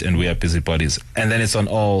Glitterbeat and We Are Busybodies. And then it's on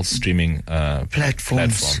all streaming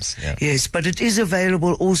platforms. Yeah. Yes, but it is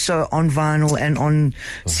available also on vinyl and on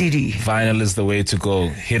CD. Vinyl is the way to go.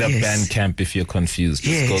 Hit up Yes. Bandcamp if you're confused.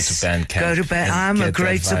 Just go to Bandcamp. Go to Bandcamp. and I'm a get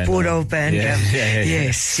great that vinyl. supporter of Bandcamp.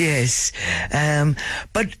 Yeah. Yes.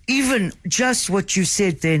 But even just what you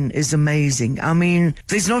said then is amazing. I mean,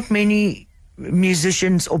 there's not many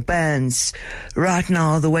musicians or bands right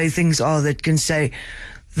now, the way things are, that can say,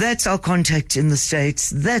 that's our contact in the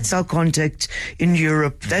States, that's our contact in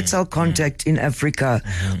Europe, that's our contact in Africa.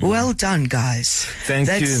 Well done, guys. Thank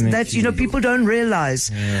you, Nikki. People don't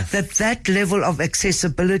realize that level of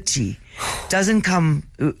accessibility doesn't come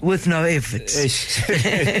with no effort.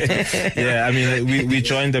 Yeah, I mean, we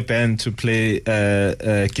joined the band to play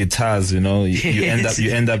guitars. You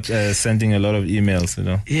end up sending a lot of emails.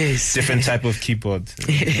 Yes, different type of keyboard.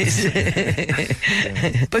 Yes.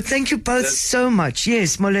 But thank you both so much.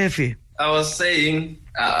 Yes, Molefi. I was saying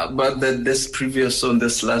about this previous song,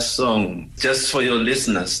 this last song, just for your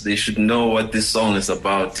listeners, they should know what this song is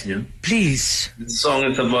about. Please. The song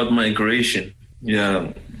is about migration.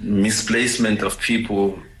 Misplacement of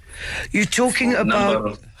people. You're talking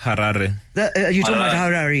about Harare. You're talking about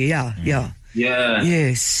Harare, yeah. Yeah.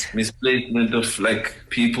 Yes. Misplacement of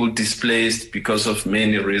people displaced because of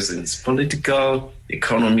many reasons. Political,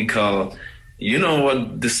 economical. You know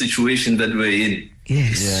what the situation that we're in.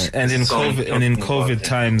 Yes. Yeah, and in COVID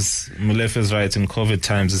times, Molefe is right. In COVID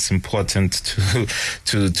times, it's important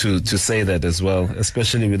to say that as well,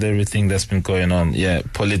 especially with everything that's been going on. Yeah,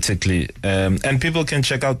 politically, and people can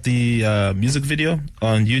check out the music video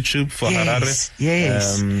on YouTube for Harare.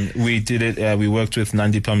 Yes. We did it. We worked with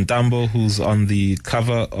Nandipam Dambo, who's on the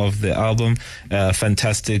cover of the album.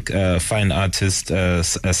 Fantastic, fine artist, a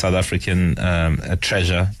South African, a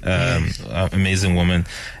treasure, amazing woman,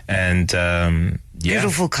 and.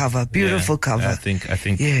 Beautiful cover. I think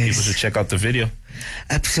people should check out the video.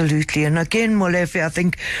 Absolutely. And again, Molefe, I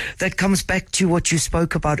think that comes back to what you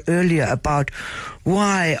spoke about earlier about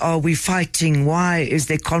why are we fighting? Why is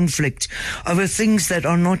there conflict over things that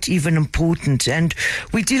are not even important? And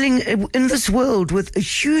we're dealing in this world with a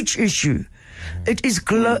huge issue. It is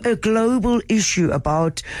a global issue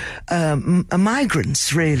about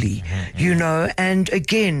migrants, really, and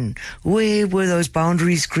again, where were those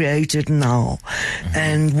boundaries created now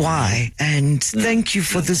and why? And thank you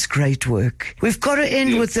for this great work. We've got to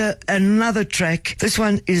end with another track. This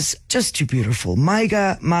one is just too beautiful.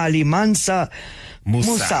 Maiga Mali Mansa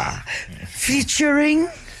Musa, featuring...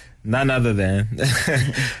 None other than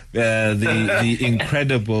the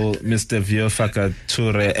incredible Mr. Vio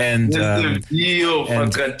Fakature and Mr. Vio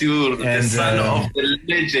Fakature, the son of the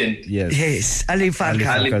legend. Yes, Ali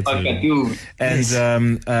Fakature.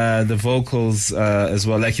 And the vocals as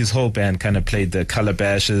well, like his whole band kind of played the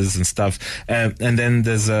calabashes and stuff. And then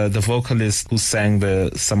there's the vocalist who sang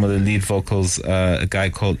some of the lead vocals, a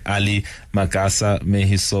guy called Ali Magasa. May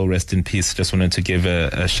his soul rest in peace. Just wanted to give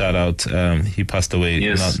a shout out. He passed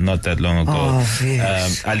away not not that long ago. Oh,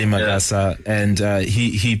 yes. Ali Magasa, and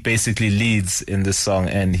he basically leads in this song,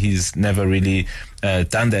 and he's never really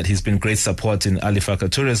done that. He's been great support in Ali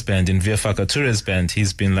Fakature's band, in Veer Fakature's band.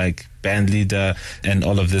 He's been like band leader and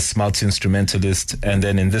all of this multi-instrumentalist. And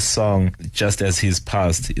then in this song, just as he's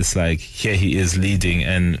passed, it's like, here he is leading.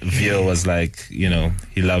 And Veer was like, you know,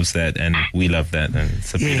 he loves that and we love that. And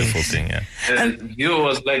it's a beautiful thing, yeah. And Veer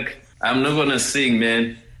was like, I'm not going to sing,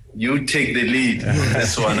 man. You take the lead on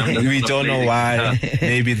this one. We don't know why.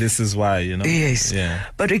 Maybe this is why, you know. Yes. Yeah.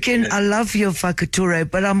 But again, I love your Fakature,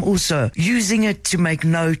 but I'm also using it to make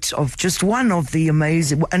note of just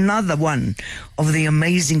another one of the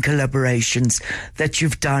amazing collaborations that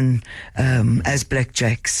you've done as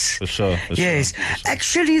Blackjacks. For sure. Yes.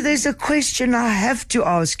 Actually, there's a question I have to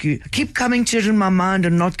ask you. I keep coming to it in my mind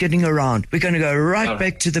and not getting around. We're going to go right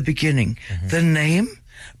back to the beginning. Mm-hmm. The name?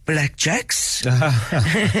 Blackjacks?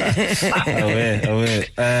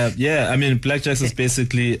 Yeah, I mean, Blackjacks is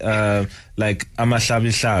basically like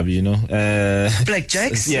Amashabi, you know.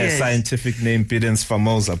 Blackjacks? Yeah, yes. Scientific name, Bidens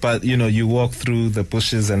famosa. But, you know, you walk through the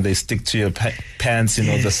bushes and they stick to your pants, you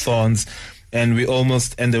know, the thorns. And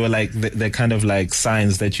they were like, they're kind of like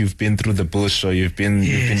signs that you've been through the bush or you've been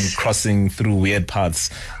crossing through weird paths.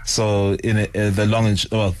 So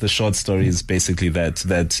the short story is basically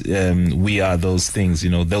that we are those things, you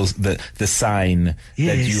know, the sign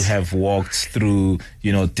that you have walked through,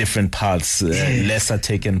 you know, different paths, lesser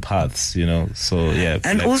taken paths, you know. So yeah.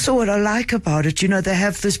 And also what I like about it, you know, they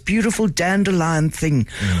have this beautiful dandelion thing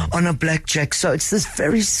on a blackjack. So it's this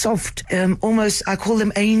very soft, almost, I call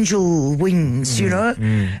them angel wings. You know, at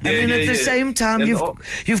the same time,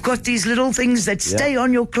 you've got these little things that stay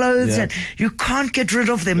on your clothes, and you can't get rid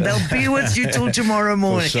of them. They'll be with you till tomorrow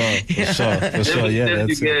morning. For sure. Yeah,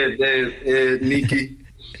 that's it. Nikki,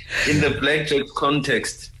 in the blackjack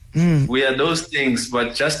context. We are those things,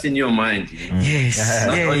 but just in your mind. You know? Yes,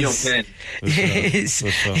 not on your pen.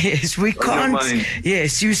 Yes. We can't.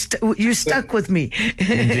 Yes, you stuck with me.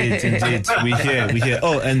 Indeed. We hear.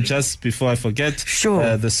 Oh, and just before I forget,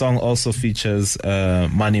 the song also features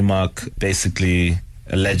Money Mark, basically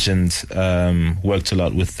a legend, worked a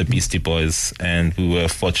lot with the Beastie Boys, and we were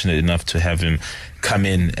fortunate enough to have him come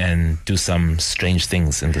in and do some strange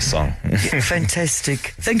things in the song.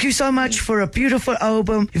 Fantastic. Thank you so much for a beautiful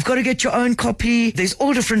album. You've got to get your own copy. There's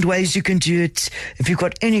all different ways you can do it. If you've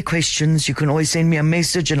got any questions, you can always send me a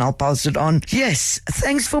message and I'll pass it on. Yes,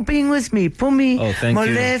 thanks for being with me, Pumi. Oh, thank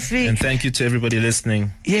Molefi. you. And thank you to everybody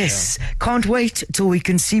listening. Yes, can't wait till we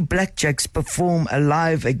can see Blackjacks perform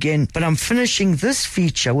alive again. But I'm finishing this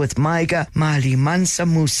feature with Maiga Mali Mansa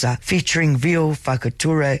Musa featuring Veer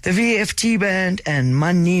Fakature, the VFT band, and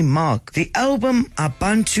Money Mark. The album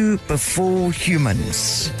Abantu Before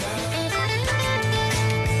Humans.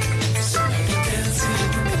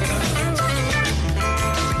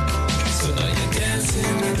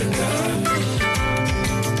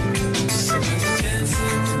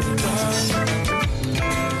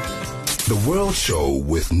 The World Show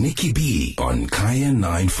with Nikki B on Kaya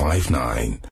 959.